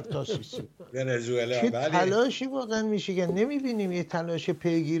 عبدالفتاح سیسی. ونزوئلا. چه بله. تلاشی واقعا میشه که نمیبینیم؟ یه تلاش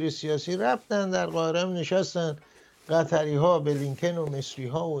پیگیر سیاسی. رفتن در قاهره نشستن قطری ها، بلینکن و مصری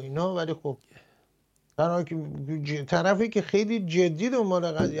ها و اینا، ولی خب طرفی که خیلی جدی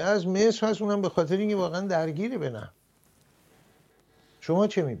دنبال قضیه از مصر هست، اونم به خاطر اینکه واقعا درگیره به نه. شما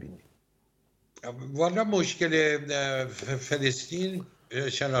چه میبینید؟ والا مشکل فلسطین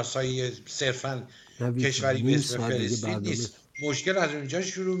شناسایی صرفا کشوری به اسم فلسطین نیست. مشکل از اونجا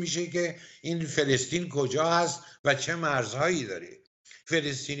شروع میشه که این فلسطین کجا هست و چه مرزهایی داره.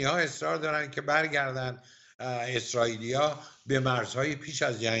 فلسطینی ها اصرار دارن که برگردن اسرائیلیا به مرزهای پیش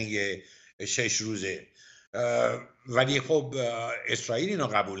از جنگ 6 روزه، ولی خب اسرائیل اینو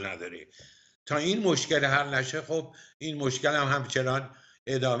قبول نداره. تا این مشکل حل نشه، خب این مشکل هم همچنان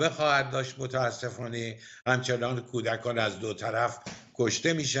ادامه خواهد داشت. متاسفانه همچنان کودکان از 2 طرف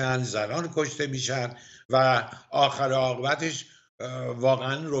کشته میشن، زنان کشته میشن و آخر عاقبتش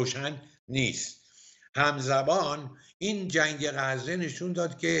واقعا روشن نیست. همزمان این جنگ غزه نشون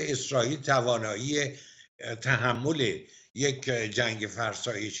داد که اسرائیل توانایی تحمل یک جنگ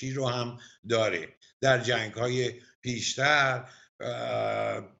فرسایشی رو هم داره. در جنگ‌های پیشتر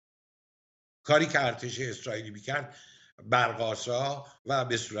کاری که ارتش اسرائیلی میکرد برق‌آسا و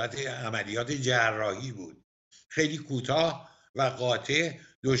به صورت عملیات جراحی بود. خیلی کوتاه و قاطع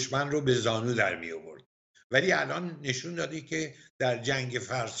دشمن رو به زانو در می آورد. ولی الان نشون داده که در جنگ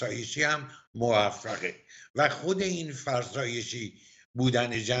فرسایشی هم موفقه و خود این فرسایشی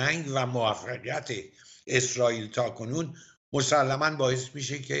بودن جنگ و موفقیت اسرائیل تا کنون مسلماً باعث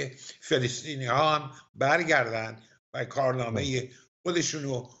میشه که فلسطینی ها هم برگردن و کارنامه خودشون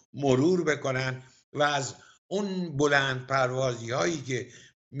رو مرور بکنن و از اون بلند پروازی هایی که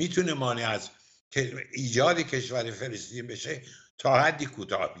میتونه مانع از ایجاد کشور فلسطین بشه تا حدی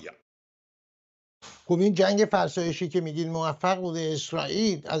کوتاه بیاد. خب این جنگ فرسایشی که میگید موفق بوده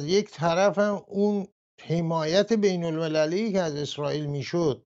اسرائیل، از یک طرف هم اون حمایت بین المللی که از اسرائیل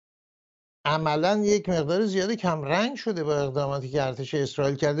میشد عملا یک مقدار زیادی کم رنگ شده با اقداماتی که ارتش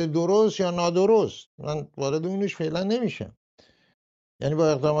اسرائیل کرده، درست یا نادرست من وارد اونش فعلا نمیشم. یعنی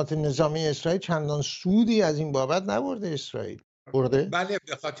با اقدامات نظامی اسرائیل چندان سودی از این بابت نبرده اسرائیل. برده؟ بله،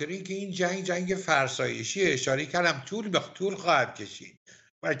 به خاطر اینکه این جنگ فرسایشی اشاره کردم طول خواهد کشید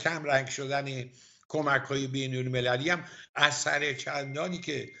و کم رنگ شدن کمک‌های بین‌المللی هم اثر چندانی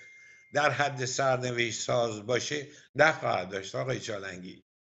که در حد سرنوشت ساز باشه نخواهد داشت. آقای چالنگی،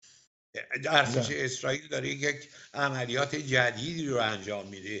 ارتش اسرائیل داره یک عملیات جدیدی رو انجام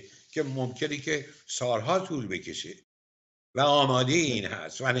میده که ممکنه که سالها طول بکشه و آماده این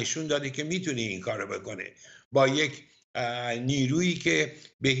هست و نشون داده که میتونه این کارو بکنه با یک نیرویی که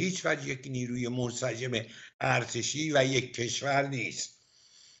به هیچ وجه یک نیروی منسجم ارتشی و یک کشور نیست،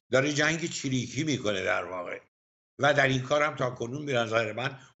 داره جنگ چریکی میکنه در واقع و در این کار هم تا کنون به نظر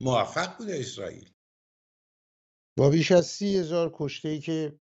من موفق بوده اسرائیل با بیش از 30,000 کشته‌ای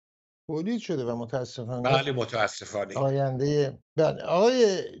که تولید شده و متاسفانه بله متاسفانه آینده. بله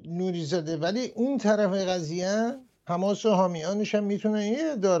آقای نوری زاده، ولی اون طرف قضیه حماس و حامیانش هم میتونن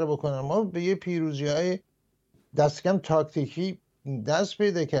یه اداره بکنن. ما به یه پیروزی‌های دست کم تاکتیکی دست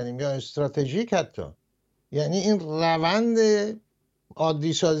پیدا کردیم یا استراتژیک حتی. یعنی این روند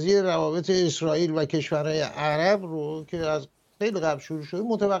عادی سازی روابط اسرائیل و کشورهای عرب رو که از خیلی قبل شروع شده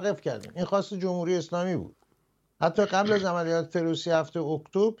متوقف کردیم. این خواست جمهوری اسلامی بود. حتی قبل از عملیات تروریستی 7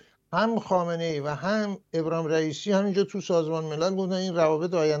 اکتبر هم خامنه ای و هم ابراهیم رئیسی همینجا تو سازمان ملل گفتن این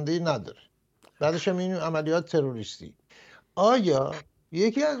روابط آینده‌ای نداره. بعدش هم این عملیات تروریستی. آیا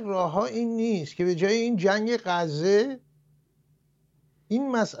یکی از راه‌ها این نیست که به جای این جنگ غزه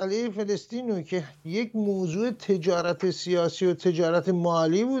این مسئله فلسطین رو که یک موضوع تجارت سیاسی و تجارت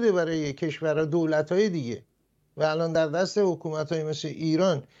مالی بوده برای کشورها دولت‌های دیگه و الان در دست حکومت‌های مثل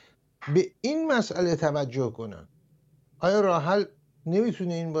ایران به این مسئله توجه کنن؟ آیا راه حل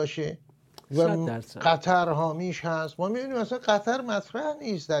نمیتونه این باشه؟ و قطر حامیش هست. ما می‌بینیم مثلا قطر مطرح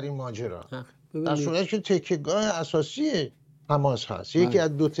نیست در این ماجرا، در صورتی که تکیه‌گاه اساسی حماس هست، یکی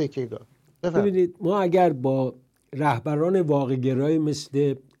از دو تکیه‌گاه. ببینید ما اگر با رهبران واقع‌گرای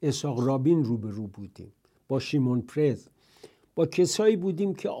مثل اسحاق رابین روبرو بودیم، با شیمون پرز، با کسایی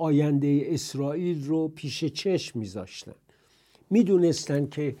بودیم که آینده اسرائیل رو پیش چشم میذاشتن، میدونستن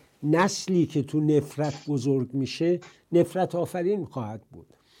که نسلی که تو نفرت بزرگ میشه نفرت آفرین خواهد بود.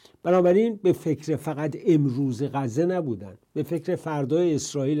 بنابراین به فکر فقط امروز غزه نبودن، به فکر فردای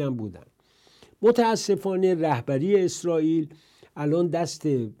اسرائیل هم بودن. متاسفانه رهبری اسرائیل الان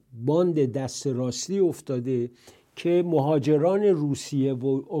باند دست راستی افتاده که مهاجران روسیه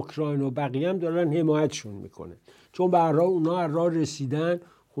و اوکراین و بقیه هم دارن حمایتشون میکنه، چون به هر حال اونا راه رسیدن،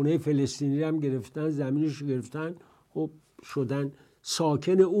 خونه فلسطینی هم گرفتن، زمینش رو گرفتن، خب شدن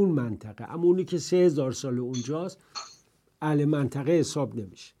ساکن اون منطقه. اما اونی که 3000 سال اونجاست اهل منطقه حساب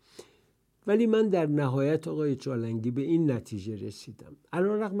نمیشه. ولی من در نهایت آقای چالنگی به این نتیجه رسیدم،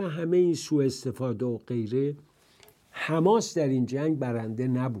 علیرغم همه این سوء استفاده و غیره، حماس در این جنگ برنده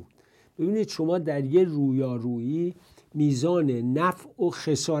نبود. ببینید شما در یه رویارویی میزان نفع و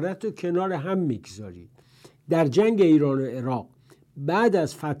خسارت رو کنار هم میگذارید. در جنگ ایران و عراق بعد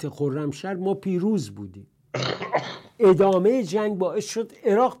از فتح خرمشهر ما پیروز بودیم، ادامه جنگ باعث شد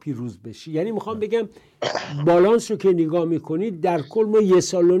عراق پیروز بشه. یعنی میخوام بگم بالانس رو که نگاه میکنید در کل ما 1.5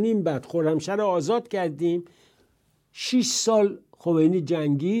 سال بعد خرمشهر رو آزاد کردیم، 6 سال خمینی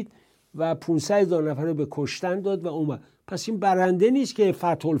جنگید و 500,000 نفر رو به کشتن داد و اومد. پس این برنده نیست که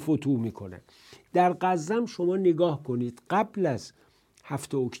فتح الفتوح میکنه. در غزه شما نگاه کنید، قبل از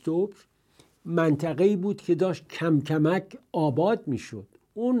 7 اکتبر منطقه‌ای بود که داشت کم کمک آباد میشد.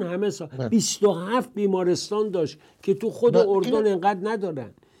 اون همه 27 بیمارستان داشت که تو خود اردن انقدر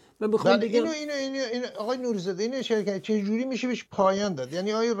ندارن. من میخوام بگم اینو آقای نوری زاده اینو اشاره کرد چه جوری میشه بهش پایان داد.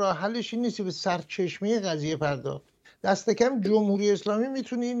 یعنی آیا راه حلش این نیست به سرچشمه قضیه پرداخت؟ دست کم جمهوری اسلامی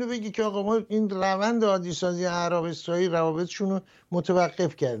میتونه اینو بگی که آقا ما این روند عادی سازی عرب اسرائیل روابطشون رو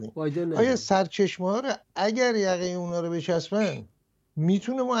متوقف کردیم. آیا سرچشمه ها رو اگر یقه اونا رو بچسبن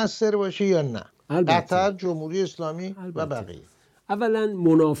میتونه مؤثر باشه یا نه؟ قطر، جمهوری اسلامی و بقیه. اولا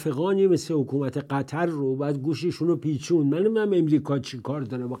منافقانی مثل حکومت قطر رو بعد گوششون رو پیچون. من نمیدونم امریکا چی کار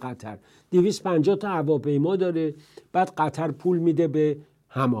داره با قطر. 250 تا هواپیما داره، بعد قطر پول میده به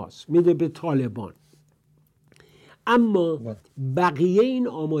حماس، میده به طالبان. اما بقیه این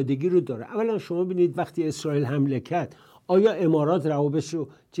آمادگی رو داره. اولا شما ببینید وقتی اسرائیل حمله کرد، آیا امارات روابطش رو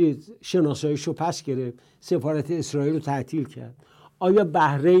شناساییش رو پس گرفت، سفارت اسرائیل رو تعطیل کرد؟ آیا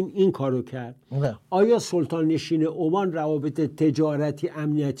بحرین این کارو کرد؟ نه. آیا سلطان نشین عمان روابط تجارتی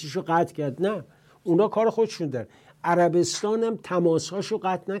امنیتیش رو قطع کرد؟ نه، اونا کار خودشون دارن. عربستان هم تماسهاش رو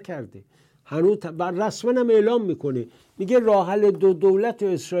قطع نکرده هنوز و رسما هم اعلام میکنه، میگه راه حل 2 دولت و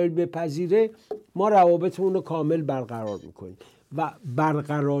اسرائیل بپذیره ما روابطمون رو کامل برقرار میکنیم. و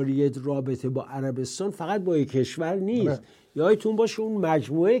برقراریت رابطه با عربستان فقط با یک کشور نیست. یادتون باشه اون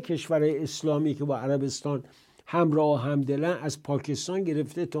مجموعه کشورهای اسلامی که با عربستان همراه و همدلن، از پاکستان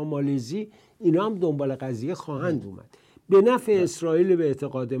گرفته تا مالزی، اینا هم دنبال قضیه خواهند اومد. به نفع اسرائیل به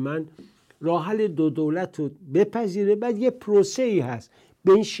اعتقاد من راه حل 2 دولت رو بپذیره. بعد یه پروسه‌ای هست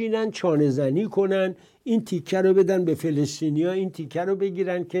بنشینن چانه زنی کنن، این تیکه رو بدن به فلسطینیا، این تیکه رو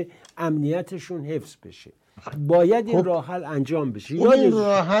بگیرن که امنیتشون حفظ بشه. باید این راه حل انجام بشه.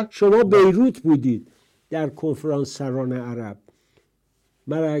 یادتون شما بیروت بودید در کنفرانس سران عرب،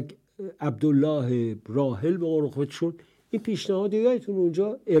 مرگ عبدالله راحل به قول خودشون این پیشنهاد یادتون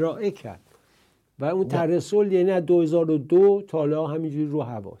اونجا ارائه کرد و اون طرح صلح یعنی از 2002 تا حالا همینجوری رو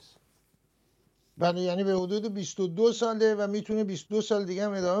هواست. بله، یعنی به حدود 22 ساله و میتونه 22 سال دیگه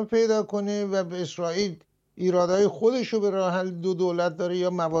هم ادامه پیدا کنه و به اسرائیل ایرادهای خودش رو به راه حل دو دولت داره یا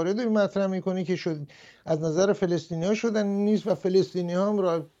مواردی مطرح میکنه که شد از نظر فلسطینی‌ها شدن نیست و فلسطینی‌ها هم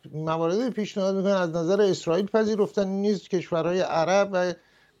را مواردی پیشنهاد میکنن از نظر اسرائیل پذیرفتن نیست. کشورهای عرب و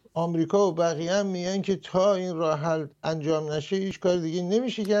آمریکا و بقیه هم میگن که تا این راه حل انجام نشه هیچ کار دیگه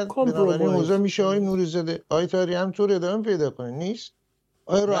نمیشه کرد. بنابراین اوضاع میشه آقای نوری زاده، آقای طاهری هم طور ادامه پیدا کنه نیست.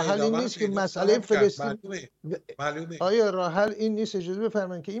 آیا راه حل این نیست که مسئله فلسطین آیا راه حل این نیست، اجازه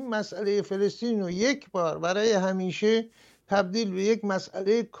بفرمایید، که این مسئله فلسطین رو یک بار برای همیشه تبدیل به یک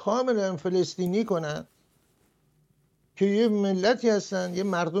مسئله کاملا فلسطینی کنن که یه ملتی هستن، یه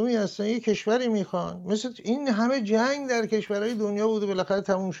مردمی هستن، یه کشوری میخوان. مثل این همه جنگ در کشورهای دنیا بوده بالاخره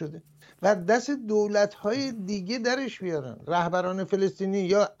تموم شده و دست دولت‌های دیگه درش بیارن. رهبران فلسطینی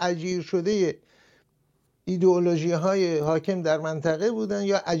یا اجیر شده ایدئولوژی های حاکم در منطقه بودن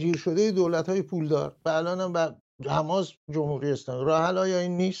یا اجیر شده دولت های پولدار و الان هم به حماس جمهوری اسلامی. راه حل آیا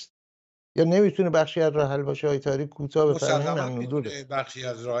این نیست یا نمیتونه بخشی از راه حل باشه؟ های تاریخ کوتاه بفرمایید. مسلماً میتونه بخشی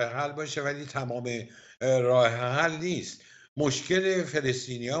از راه حل باشه ولی تمام راه حل نیست. مشکل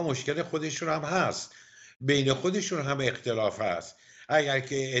فلسطینی‌ها مشکل خودشون هم هست، بین خودشون هم اختلاف هست. اگر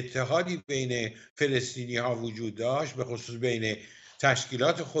که اتحادی بین فلسطینی‌ها وجود داشت، به خصوص بین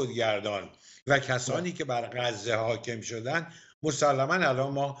تشکیلات خودگردان و کسانی که بر غزه حاکم شدن، مسلماً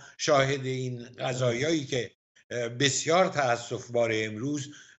الان ما شاهد این قضایایی که بسیار تأسف‌بار امروز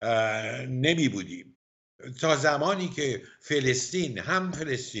نمی بودیم. تا زمانی که فلسطین، هم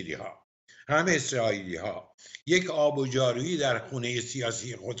فلسطینی ها هم اسرائیلی ها، یک آب و جارویی در خونه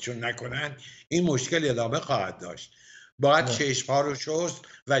سیاسی خودشون نکنن، این مشکل ادامه خواهد داشت. باید چشم‌ها رو شست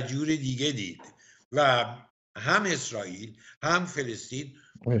و جور دیگه دید و هم اسرائیل هم فلسطین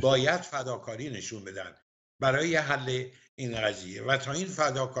باید فداکاری نشون بدن برای حل این قضیه و تا این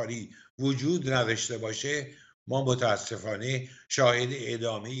فداکاری وجود نداشته باشه ما متاسفانه شاهد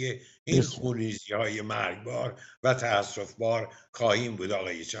ادامه این خونریزی‌های مرگبار و تأسف‌بار خواهیم بود.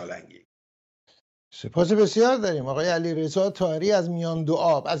 آقای چالنگی، سپاس بسیار داریم. آقای علیرضا طاهری از میان دو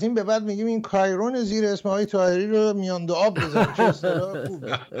آب. از این به بعد میگیم این کایرون زیر اسم آقای طاهری رو میان دو آب بزنیم. چه اصطلاح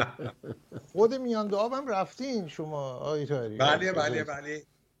خوبه. خود میان دو آب هم رفتین شما آقای طاهری؟ بله بله بله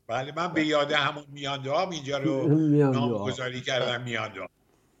بله، من به یاد همون میان دو آب اینجا رو نامگذاری کردم. میان دو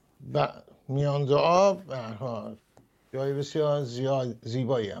آب، میان دو آب جای بسیار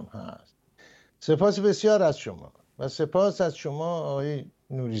زیبایی هم هست. سپاس بسیار از شما و سپاس از شما آقای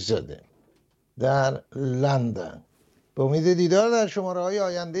نوری زاده در لندن. به امید دیدار در شماره‌های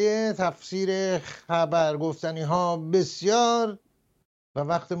آینده تفسیر خبر. گفتنی ها بسیار و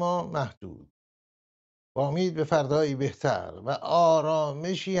وقت ما محدود. با امید به فردایی بهتر و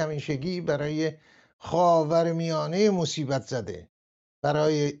آرامشی همیشگی برای خاورمیانه مصیبت زده،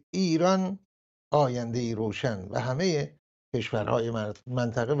 برای ایران آینده‌ای روشن و همه کشورهای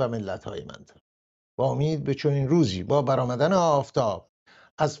منطقه و ملت‌های منطقه. با امید به چنین روزی با برآمدن آفتاب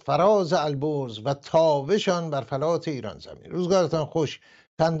از فراز البرز و تابشان بر فلات ایران زمین. روزگارتان خوش،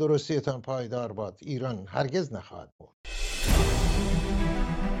 تندرستیتان پایدار باد. ایران هرگز نخواهد مرد.